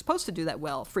forces, which are supposed to do that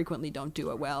well, frequently don't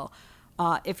do it well.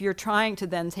 If you're trying to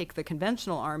then take the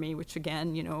conventional Army, which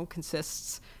again,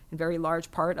 consists in very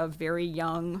large part of very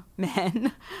young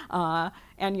men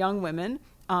and young women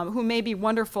who may be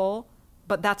wonderful,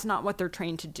 but that's not what they're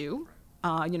trained to do.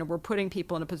 We're putting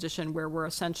people in a position where we're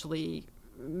essentially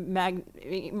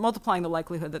multiplying the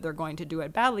likelihood that they're going to do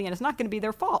it badly, and it's not going to be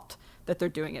their fault that they're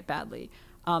doing it badly.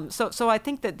 So I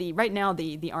think that right now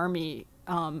the Army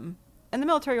and the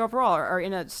military overall are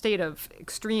in a state of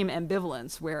extreme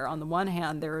ambivalence, where on the one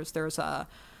hand there's an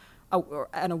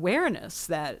awareness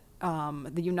that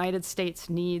the United States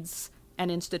needs an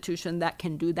institution that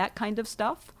can do that kind of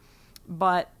stuff,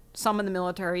 but some in the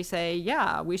military say,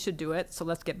 yeah, we should do it, so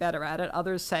let's get better at it.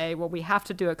 Others say, well, we have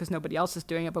to do it because nobody else is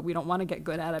doing it, but we don't want to get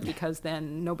good at it because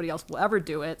then nobody else will ever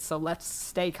do it, so let's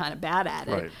stay kind of bad at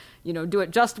it. Right. Do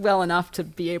it just well enough to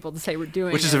be able to say we're doing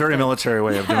it. Which is a very military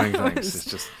way of doing things. It's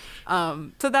just...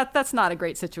 So that's not a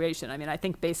great situation. I mean, I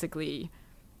think basically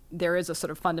there is a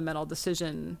sort of fundamental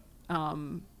decision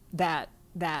that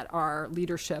our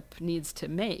leadership needs to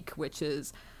make, which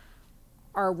is,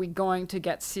 are we going to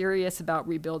get serious about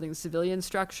rebuilding civilian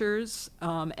structures?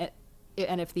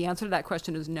 And if the answer to that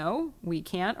question is no, we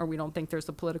can't, or we don't think there's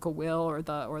the political will or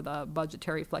the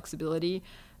budgetary flexibility,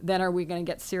 then are we going to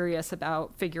get serious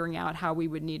about figuring out how we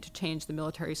would need to change the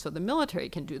military so the military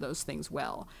can do those things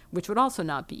well, which would also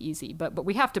not be easy. But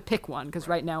we have to pick one, because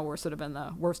right now we're sort of in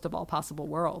the worst of all possible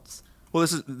worlds. Well,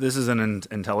 this is an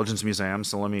intelligence museum,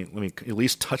 so let me at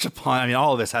least touch upon. I mean,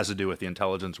 all of this has to do with the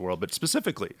intelligence world, but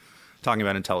specifically talking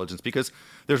about intelligence, because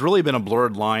there's really been a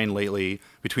blurred line lately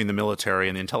between the military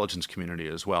and the intelligence community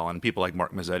as well. And people like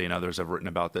Mark Mazzetti and others have written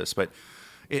about this. But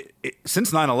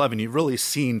since 9/11, you've really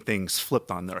seen things flipped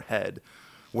on their head,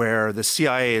 where the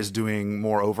CIA is doing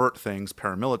more overt things,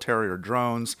 paramilitary or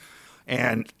drones,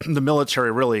 and the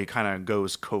military really kind of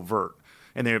goes covert.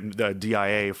 And the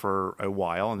DIA for a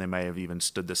while, and they may have even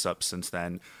stood this up since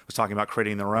then, was talking about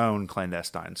creating their own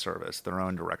clandestine service, their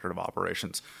own directorate of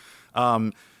operations.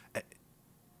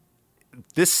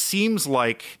 This seems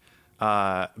like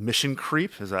mission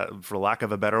creep, is that for lack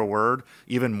of a better word,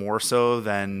 even more so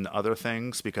than other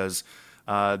things, because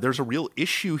there's a real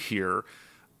issue here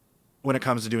when it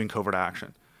comes to doing covert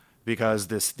action. Because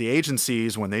the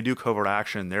agencies, when they do covert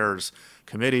action, there's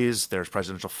committees, there's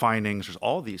presidential findings, there's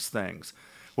all these things.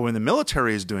 But when the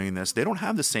military is doing this, they don't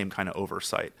have the same kind of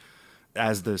oversight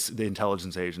as the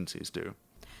intelligence agencies do.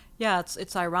 Yeah,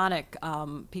 it's ironic.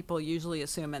 People usually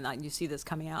assume, and you see this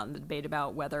coming out in the debate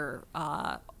about whether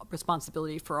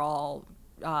responsibility for all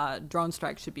drone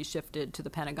strikes should be shifted to the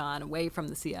Pentagon away from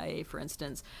the CIA, for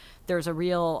instance. There's a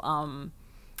real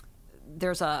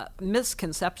there's a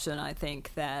misconception, I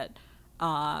think, that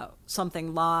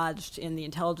something lodged in the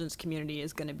intelligence community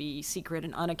is going to be secret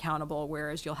and unaccountable,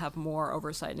 whereas you'll have more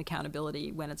oversight and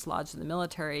accountability when it's lodged in the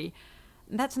military.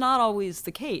 That's not always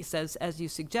the case, as you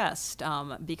suggest,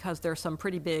 because there are some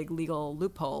pretty big legal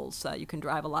loopholes you can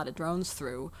drive a lot of drones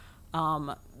through.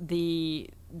 The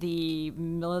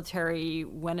military,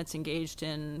 when it's engaged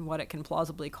in what it can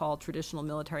plausibly call traditional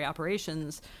military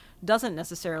operations, doesn't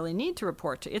necessarily need to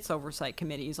report to its oversight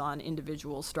committees on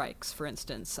individual strikes, for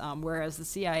instance, whereas the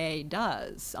CIA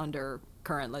does under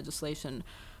current legislation.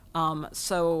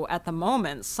 So at the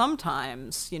moment,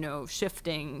 sometimes,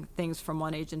 shifting things from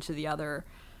one agent to the other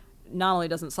not only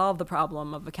doesn't solve the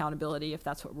problem of accountability, if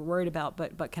that's what we're worried about,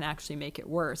 but can actually make it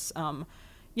worse.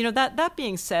 That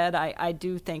being said, I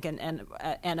do think, and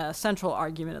a central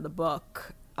argument of the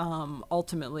book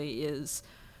ultimately is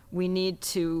we need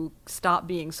to stop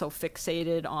being so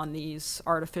fixated on these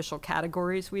artificial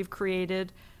categories we've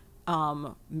created,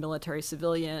 military,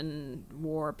 civilian,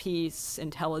 war, peace,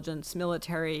 intelligence,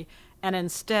 military, and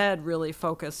instead really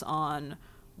focus on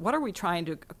what are we trying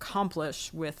to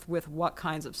accomplish with what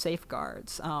kinds of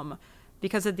safeguards.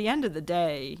 Because at the end of the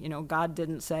day, God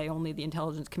didn't say only the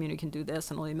intelligence community can do this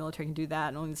and only the military can do that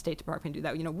and only the State Department can do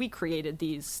that. We created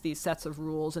these sets of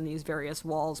rules and these various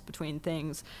walls between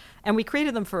things. And we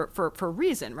created them for a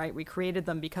reason, right? We created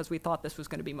them because we thought this was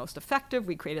going to be most effective.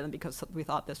 We created them because we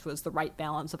thought this was the right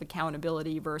balance of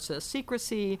accountability versus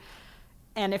secrecy.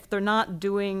 And if they're not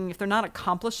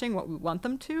accomplishing what we want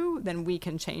them to, then we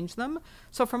can change them.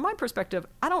 So from my perspective,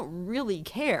 I don't really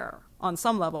care on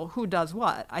some level who does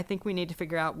what. I think we need to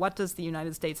figure out what does the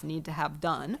United States need to have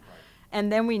done. And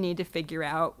then we need to figure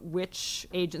out which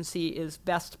agency is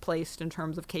best placed in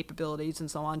terms of capabilities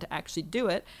and so on to actually do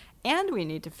it. And we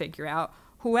need to figure out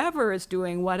whoever is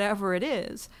doing whatever it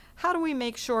is, how do we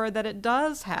make sure that it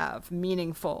does have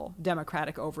meaningful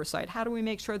democratic oversight? How do we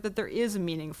make sure that there is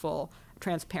meaningful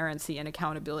transparency and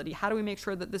accountability? How do we make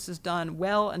sure that this is done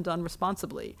well and done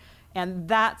responsibly? And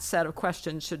that set of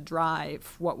questions should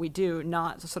drive what we do,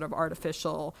 not the sort of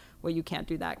artificial, well, you can't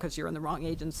do that because you're in the wrong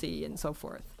agency and so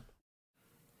forth.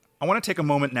 I want to take a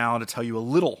moment now to tell you a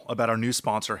little about our new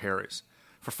sponsor, Harry's.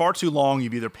 For far too long,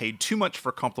 you've either paid too much for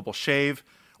a comfortable shave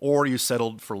or you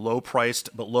settled for low-priced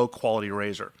but low-quality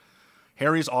razor.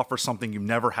 Harry's offers something you've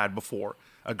never had before,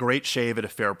 a great shave at a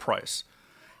fair price.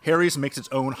 Harry's makes its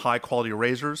own high-quality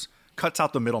razors, cuts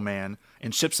out the middleman,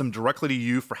 and ships them directly to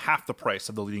you for half the price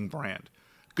of the leading brand.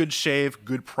 Good shave,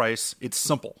 good price. It's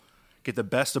simple. Get the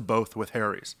best of both with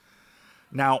Harry's.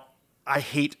 Now, I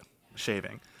hate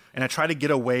shaving, and I try to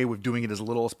get away with doing it as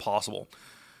little as possible.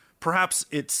 Perhaps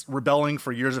it's rebelling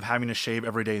for years of having to shave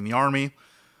every day in the Army.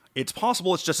 It's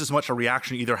possible it's just as much a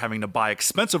reaction to either having to buy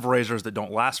expensive razors that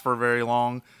don't last for very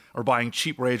long or buying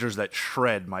cheap razors that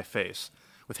shred my face.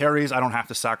 With Harry's, I don't have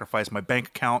to sacrifice my bank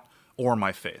account or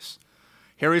my face.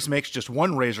 Harry's makes just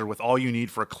one razor with all you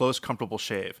need for a close, comfortable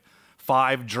shave.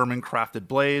 5 German-crafted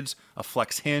blades, a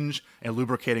flex hinge, and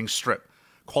lubricating strip.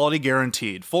 Quality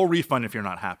guaranteed. Full refund if you're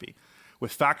not happy.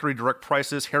 With factory direct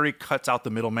prices, Harry cuts out the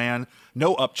middleman,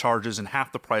 no upcharges, and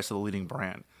half the price of the leading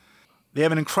brand. They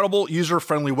have an incredible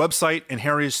user-friendly website, and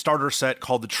Harry's starter set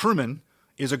called the Truman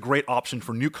is a great option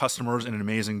for new customers and an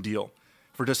amazing deal.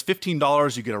 For just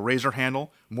 $15, you get a razor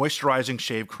handle, moisturizing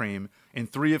shave cream,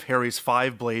 and 3 of Harry's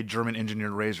 5-blade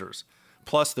German-engineered razors.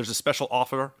 Plus, there's a special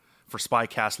offer for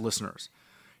SpyCast listeners.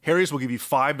 Harry's will give you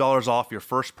 $5 off your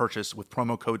first purchase with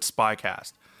promo code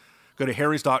SpyCast. Go to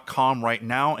harrys.com right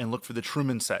now and look for the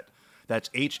Truman set. That's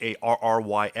HARRYS.com.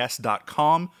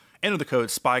 Enter the code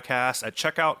SpyCast at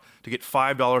checkout to get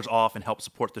 $5 off and help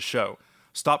support the show.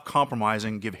 Stop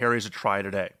compromising. Give Harry's a try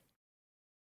today.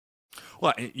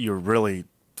 Well,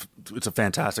 it's a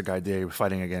fantastic idea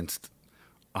fighting against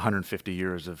 150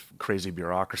 years of crazy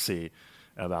bureaucracy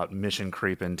about mission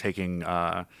creep and taking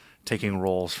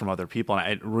roles from other people.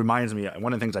 And it reminds me,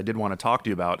 one of the things I did want to talk to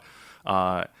you about,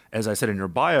 as I said in your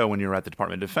bio, when you were at the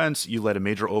Department of Defense, you led a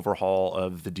major overhaul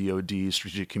of the DoD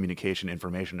strategic communication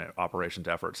information operations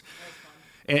efforts.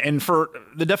 And for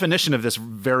the definition of this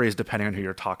varies depending on who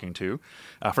you're talking to.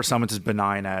 For some, it's as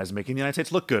benign as making the United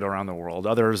States look good around the world.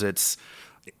 Others, it's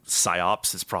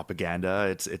psyops, it's propaganda,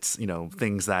 it's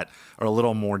things that are a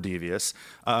little more devious.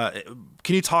 Can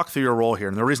you talk through your role here?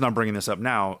 And the reason I'm bringing this up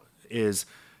now is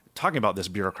talking about this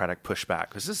bureaucratic pushback,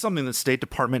 because this is something the State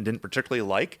Department didn't particularly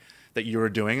like that you were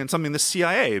doing, and something the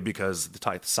CIA, because the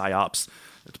psyops,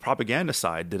 the propaganda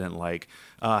side, didn't like.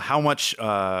 How much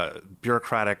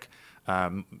bureaucratic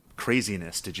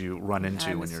craziness did you run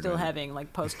into when you're still having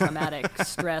like post-traumatic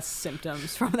stress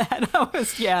symptoms from that?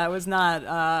 It was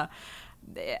not.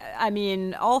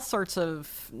 All sorts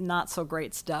of not so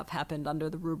great stuff happened under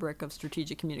the rubric of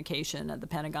strategic communication at the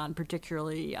Pentagon,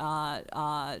 particularly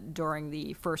during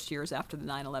the first years after the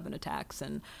 9/11 attacks.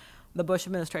 And the Bush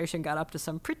administration got up to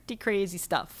some pretty crazy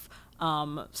stuff,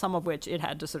 some of which it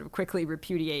had to sort of quickly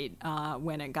repudiate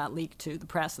when it got leaked to the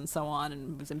press and so on,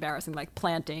 and was embarrassing, like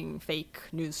planting fake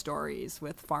news stories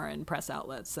with foreign press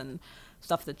outlets and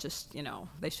stuff that just,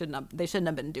 they shouldn't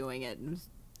have been doing it. It was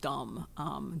dumb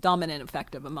and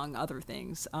ineffective, among other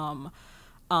things. But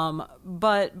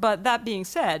that being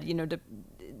said,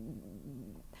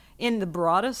 in the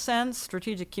broadest sense,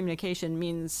 strategic communication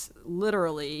means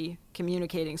literally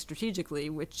communicating strategically,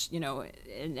 which,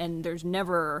 and there's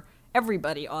never,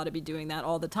 everybody ought to be doing that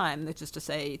all the time. That's just to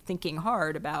say, thinking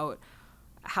hard about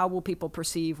how will people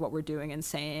perceive what we're doing and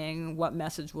saying, what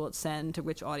message will it send to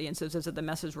which audiences? Is it the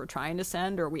message we're trying to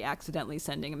send, or are we accidentally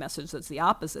sending a message that's the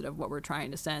opposite of what we're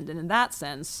trying to send? And in that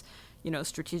sense,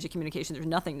 strategic communication. There's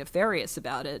nothing nefarious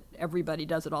about it. Everybody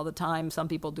does it all the time. Some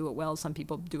people do it well. Some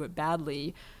people do it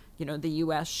badly. The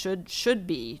U.S. should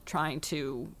be trying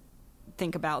to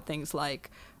think about things like,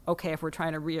 okay, if we're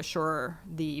trying to reassure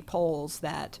the Poles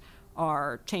that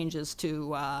our changes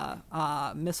to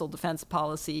missile defense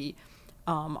policy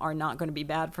are not going to be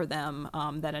bad for them,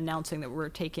 that announcing that we're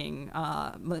taking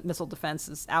missile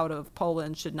defenses out of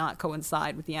Poland should not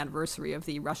coincide with the anniversary of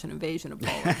the Russian invasion of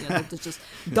Poland. It's just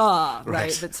duh,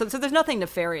 right? But, so there's nothing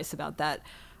nefarious about that.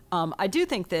 I do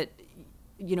think that,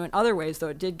 in other ways, though,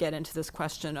 it did get into this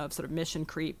question of sort of mission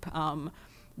creep.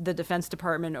 The Defense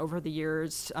Department over the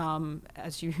years,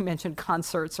 as you mentioned,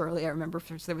 concerts earlier. I remember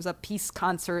there was a peace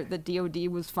concert that DOD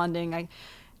was funding.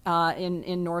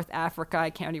 In North Africa, I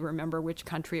can't even remember which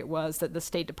country it was, that the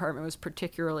State Department was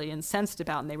particularly incensed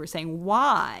about, and they were saying,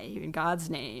 why, in God's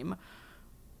name,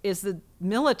 is the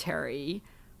military,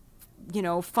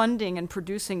 funding and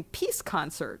producing peace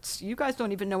concerts? You guys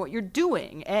don't even know what you're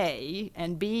doing, A,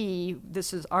 and B,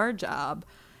 this is our job.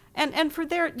 And for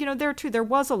there too, there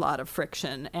was a lot of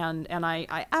friction, and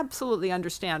I absolutely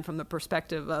understand from the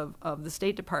perspective of the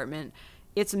State Department.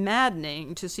 It's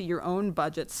maddening to see your own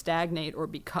budget stagnate or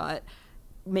be cut,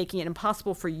 making it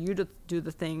impossible for you to do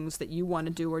the things that you want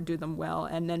to do or do them well.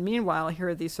 And then meanwhile, here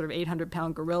are these sort of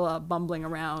 800-pound gorilla bumbling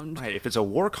around. Right. If it's a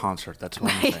war concert, that's one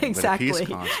thing. Exactly. But a peace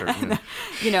concert,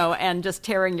 and just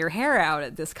tearing your hair out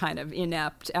at this kind of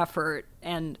inept effort.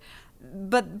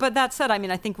 But that said,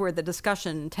 I think where the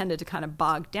discussion tended to kind of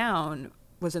bog down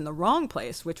was in the wrong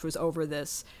place, which was over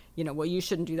this, well, you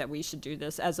shouldn't do that, we should do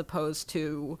this, as opposed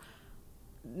to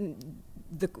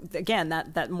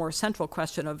that more central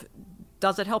question of,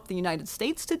 does it help the United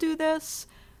States to do this?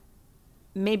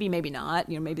 Maybe, maybe not.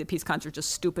 Maybe the peace concert is just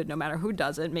stupid no matter who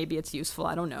does it. Maybe it's useful.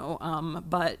 I don't know.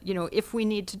 But if we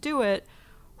need to do it,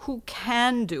 who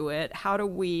can do it? How do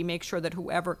we make sure that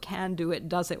whoever can do it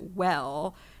does it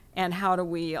well? And how do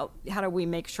we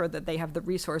make sure that they have the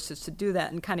resources to do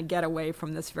that and kind of get away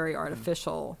from this very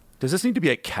artificial? Does this need to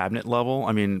be at cabinet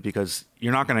level? Because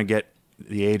you're not going to get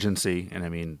the agency, and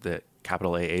the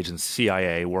capital A agency,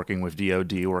 CIA, working with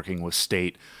DOD, working with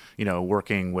state,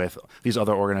 working with these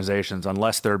other organizations,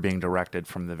 unless they're being directed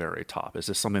from the very top. Is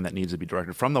this something that needs to be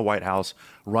directed from the White House,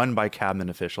 run by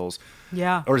cabinet officials?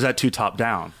 Yeah. Or is that too top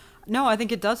down? No, I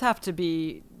think it does have to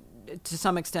be, to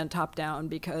some extent, top down,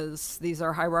 because these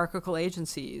are hierarchical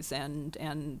agencies, and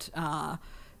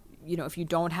if you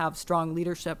don't have strong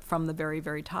leadership from the very,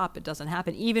 very top, it doesn't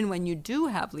happen. Even when you do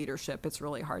have leadership, it's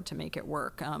really hard to make it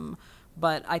work.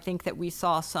 But I think that we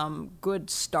saw some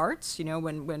good starts,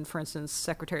 when, for instance,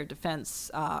 Secretary of Defense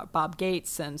Bob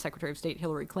Gates and Secretary of State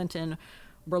Hillary Clinton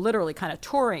were literally kind of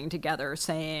touring together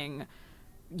saying,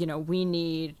 we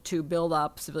need to build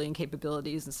up civilian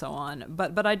capabilities and so on.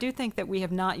 But I do think that we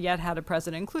have not yet had a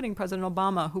president, including President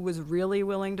Obama, who was really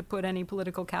willing to put any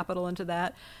political capital into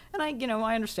that. And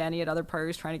I understand he had other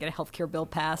priorities, trying to get a healthcare bill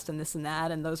passed and this and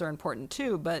that, and those are important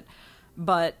too.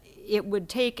 But it would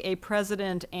take a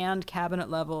president and cabinet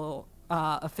level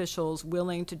officials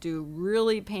willing to do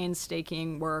really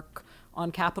painstaking work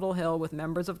on Capitol Hill with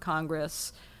members of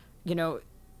Congress,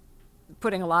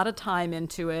 putting a lot of time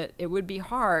into it. It would be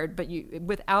hard, but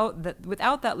without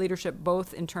that leadership,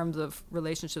 both in terms of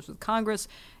relationships with Congress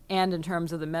and in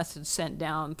terms of the message sent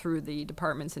down through the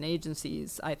departments and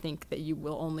agencies, I think that you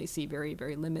will only see very,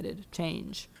 very limited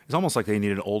change. It's almost like they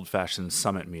need an old-fashioned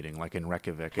summit meeting, like in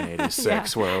Reykjavik in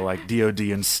 '86, where like DOD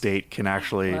and state can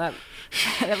actually... Well,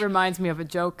 that reminds me of a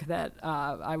joke that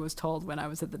I was told when I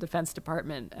was at the Defense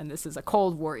Department, and this is a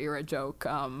Cold War era joke.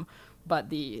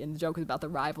 But the joke is about the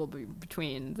rivalry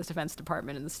between the Defense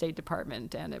Department and the State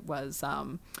Department, and it was,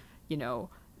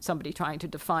 somebody trying to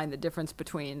define the difference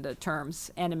between the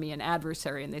terms enemy and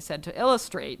adversary, and they said to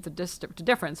illustrate the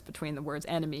difference between the words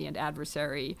enemy and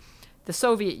adversary, the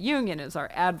Soviet Union is our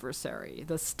adversary,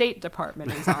 the State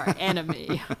Department is our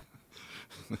enemy.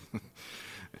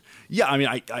 Yeah,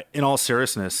 I in all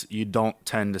seriousness, you don't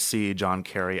tend to see John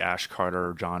Kerry, Ash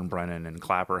Carter, John Brennan, and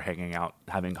Clapper hanging out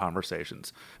having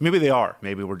conversations. Maybe they are.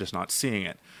 Maybe we're just not seeing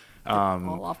it.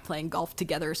 All off playing golf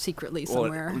together secretly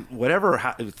somewhere. Whatever.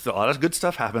 A lot of good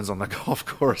stuff happens on the golf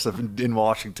course in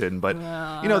Washington, but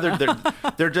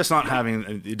they're just not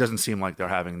having. It doesn't seem like they're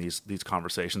having these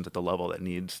conversations at the level that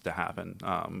needs to happen.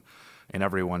 And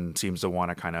everyone seems to want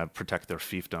to kind of protect their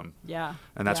fiefdom. Yeah.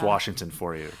 And that's Washington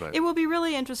for you. But it will be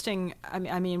really interesting.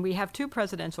 I mean, we have two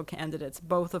presidential candidates,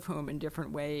 both of whom in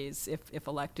different ways, if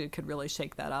elected, could really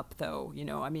shake that up, though.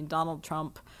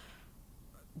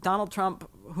 Donald Trump,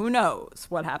 who knows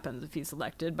what happens if he's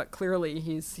elected, but clearly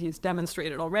he's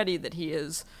demonstrated already that he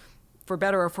is, for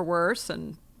better or for worse,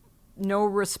 and no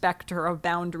respecter of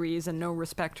boundaries and no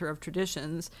respecter of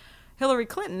traditions. Hillary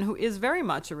Clinton, who is very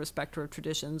much a respecter of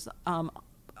traditions,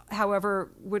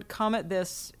 however, would come at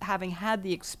this having had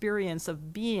the experience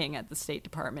of being at the State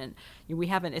Department.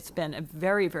 It's been a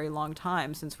very, very long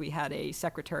time since we had a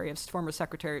former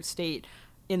Secretary of State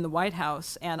in the White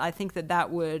House, and I think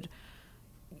that would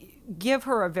give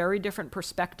her a very different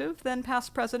perspective than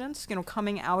past presidents,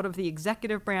 coming out of the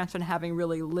executive branch and having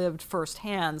really lived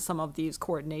firsthand some of these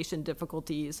coordination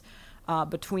difficulties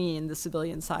between the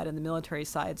civilian side and the military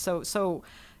side.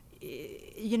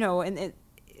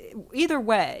 Either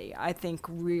way, I think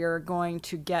we're going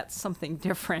to get something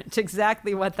different.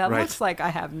 Exactly what that looks like, I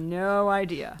have no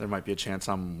idea. There might be a chance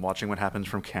I'm watching what happens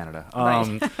from Canada.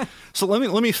 Right. So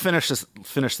let me finish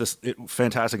this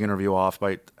fantastic interview off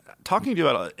by talking to you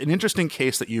about an interesting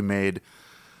case that you made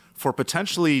for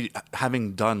potentially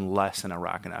having done less in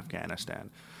Iraq and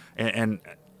Afghanistan. And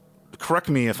correct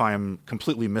me if I'm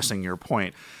completely missing your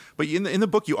point, but in the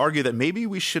book you argue that maybe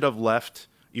we should have left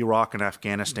Iraq and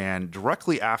Afghanistan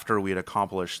directly after we had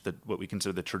accomplished what we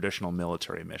consider the traditional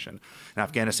military mission. In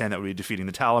Afghanistan, that would be defeating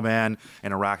the Taliban.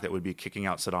 In Iraq, that would be kicking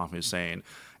out Saddam Hussein.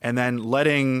 And then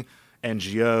letting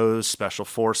NGOs, special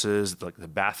forces, like the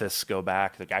Baathists go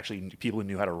back, like actually people who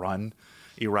knew how to run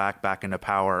Iraq back into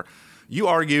power. You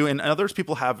argue, and others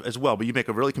people have as well, but you make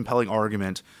a really compelling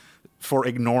argument for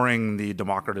ignoring the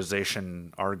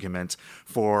democratization argument,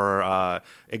 for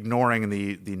ignoring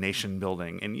the nation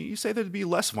building. And you say there'd be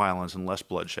less violence and less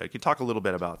bloodshed. Can you talk a little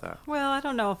bit about that? Well, I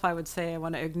don't know if I would say I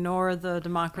want to ignore the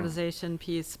democratization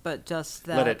piece, but just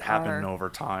that let it happen over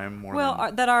time.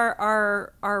 That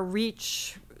our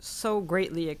reach so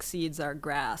greatly exceeds our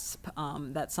grasp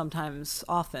that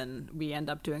often we end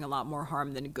up doing a lot more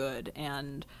harm than good.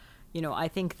 And, I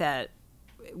think that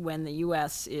when the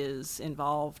U.S. is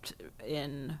involved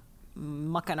in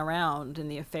mucking around in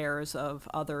the affairs of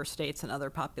other states and other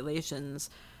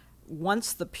populations,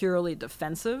 once the purely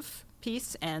defensive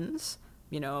piece ends,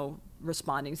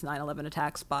 responding to 9/11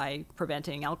 attacks by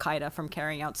preventing Al-Qaeda from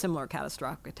carrying out similar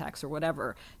catastrophic attacks or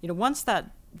whatever, once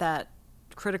that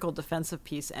critical defensive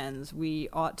piece ends, we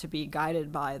ought to be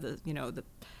guided by the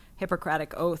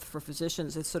Hippocratic oath for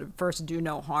physicians is sort of first do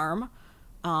no harm,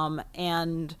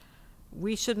 and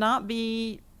we should not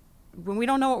be, when we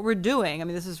don't know what we're doing. I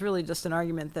mean, this is really just an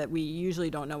argument that we usually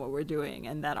don't know what we're doing,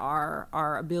 and that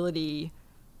our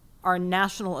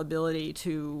national ability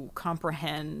to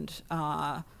comprehend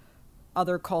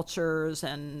other cultures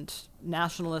and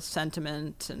nationalist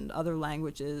sentiment and other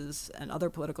languages and other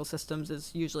political systems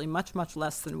is usually much, much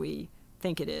less than we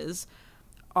think it is.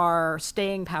 Our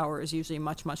staying power is usually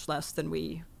much, much less than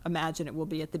we imagine it will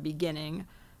be at the beginning.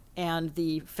 And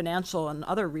the financial and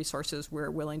other resources we're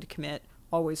willing to commit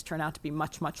always turn out to be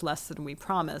much, much less than we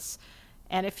promise.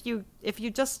 And if you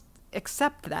just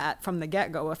accept that from the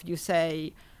get-go, if you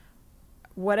say,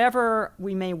 whatever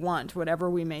we may want, whatever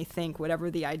we may think, whatever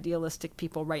the idealistic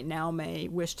people right now may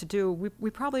wish to do, we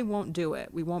probably won't do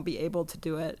it. We won't be able to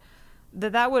do it.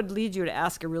 That would lead you to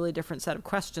ask a really different set of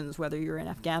questions, whether you're in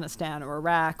Afghanistan or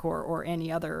Iraq or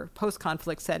any other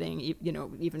post-conflict setting,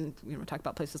 even talk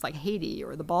about places like Haiti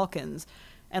or the Balkans,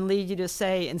 and lead you to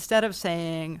say, instead of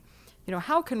saying,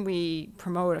 how can we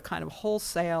promote a kind of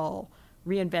wholesale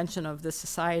reinvention of this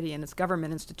society and its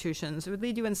government institutions, it would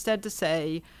lead you instead to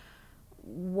say,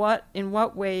 in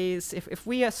what ways, if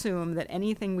we assume that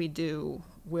anything we do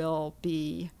will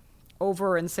be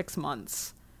over in 6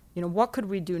 months, what could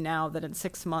we do now that in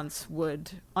 6 months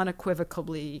would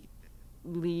unequivocally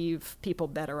leave people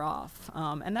better off?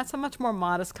 And that's a much more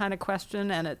modest kind of question,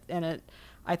 and it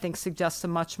I think suggests a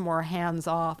much more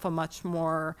hands-off, a much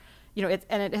more, it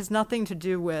has nothing to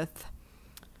do with.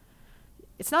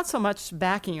 It's not so much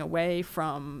backing away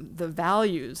from the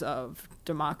values of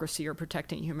democracy or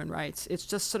protecting human rights. It's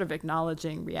just sort of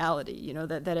acknowledging reality,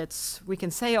 that we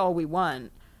can say all we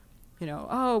want,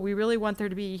 we really want there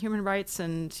to be human rights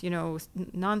and,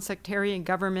 non-sectarian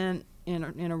government in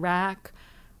Iraq.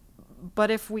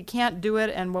 But if we can't do it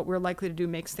and what we're likely to do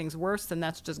makes things worse, then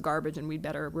that's just garbage and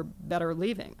we're better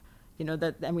leaving.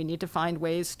 And we need to find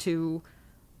ways to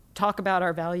talk about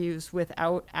our values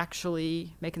without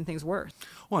actually making things worse.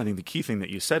 Well, I think the key thing that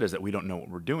you said is that we don't know what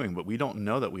we're doing, but we don't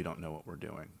know that we don't know what we're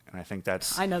doing. And I think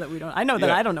that's... I know that we don't. I know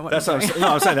that I don't know what I'm doing.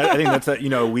 No, I'm saying that, I think that's that,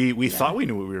 we thought we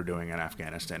knew what we were doing in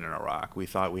Afghanistan and Iraq. We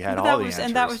thought we had all the answers.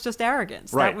 And that was just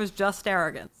arrogance. Right. That was just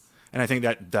arrogance. And I think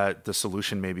that the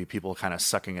solution may be people kind of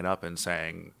sucking it up and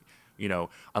saying,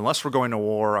 unless we're going to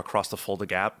war across the Fulda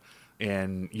Gap,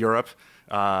 in Europe,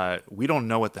 we don't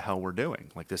know what the hell we're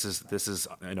doing. Like this is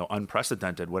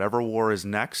unprecedented. Whatever war is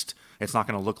next, it's not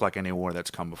going to look like any war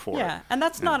that's come before. Yeah, and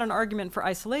that's not an argument for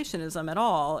isolationism at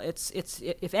all. It's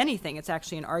if anything, it's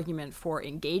actually an argument for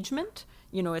engagement.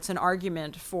 It's an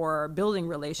argument for building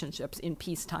relationships in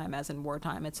peacetime as in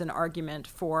wartime. It's an argument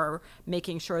for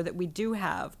making sure that we do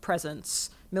have presence,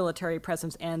 military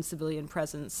presence and civilian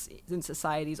presence in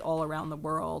societies all around the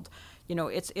world.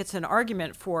 It's an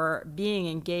argument for being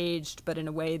engaged, but in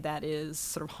a way that is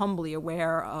sort of humbly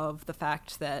aware of the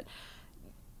fact that,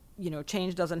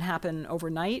 change doesn't happen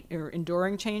overnight, or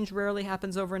enduring change rarely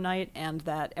happens overnight, and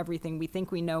that everything we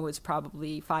think we know is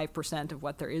probably 5% of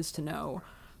what there is to know.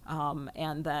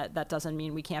 And that doesn't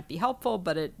mean we can't be helpful,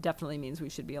 but it definitely means we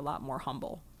should be a lot more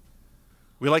humble.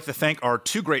 We'd like to thank our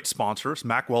two great sponsors,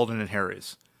 Mack Weldon and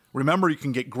Harry's. Remember, you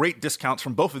can get great discounts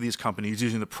from both of these companies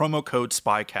using the promo code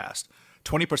SPYCAST.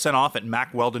 20% off at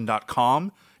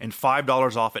MackWeldon.com and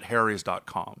 $5 off at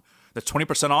Harry's.com. That's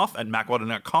 20% off at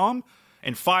MackWeldon.com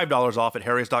and $5 off at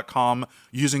Harry's.com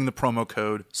using the promo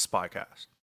code SPYCAST.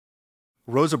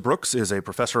 Rosa Brooks is a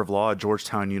professor of law at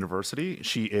Georgetown University.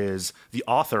 She is the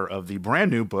author of the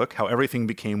brand new book, How Everything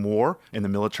Became War and the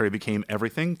Military Became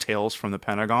Everything, Tales from the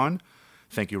Pentagon.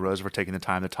 Thank you, Rosa, for taking the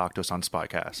time to talk to us on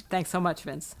SPYcast. Thanks so much,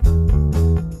 Vince.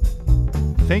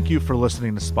 Thank you for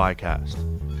listening to SPYcast.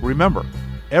 Remember,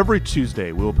 every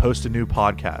Tuesday we will post a new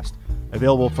podcast,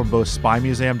 available from both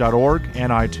spymuseum.org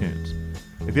and iTunes.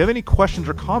 If you have any questions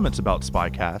or comments about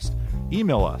SPYcast,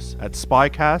 email us at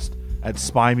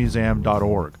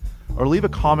spycast@spymuseum.org or leave a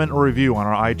comment or review on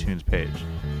our iTunes page.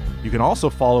 You can also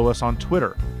follow us on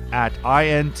Twitter at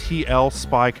INTL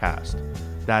Spycast.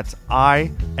 That's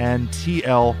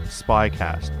INTL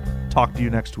Spycast. Talk to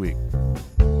you next week.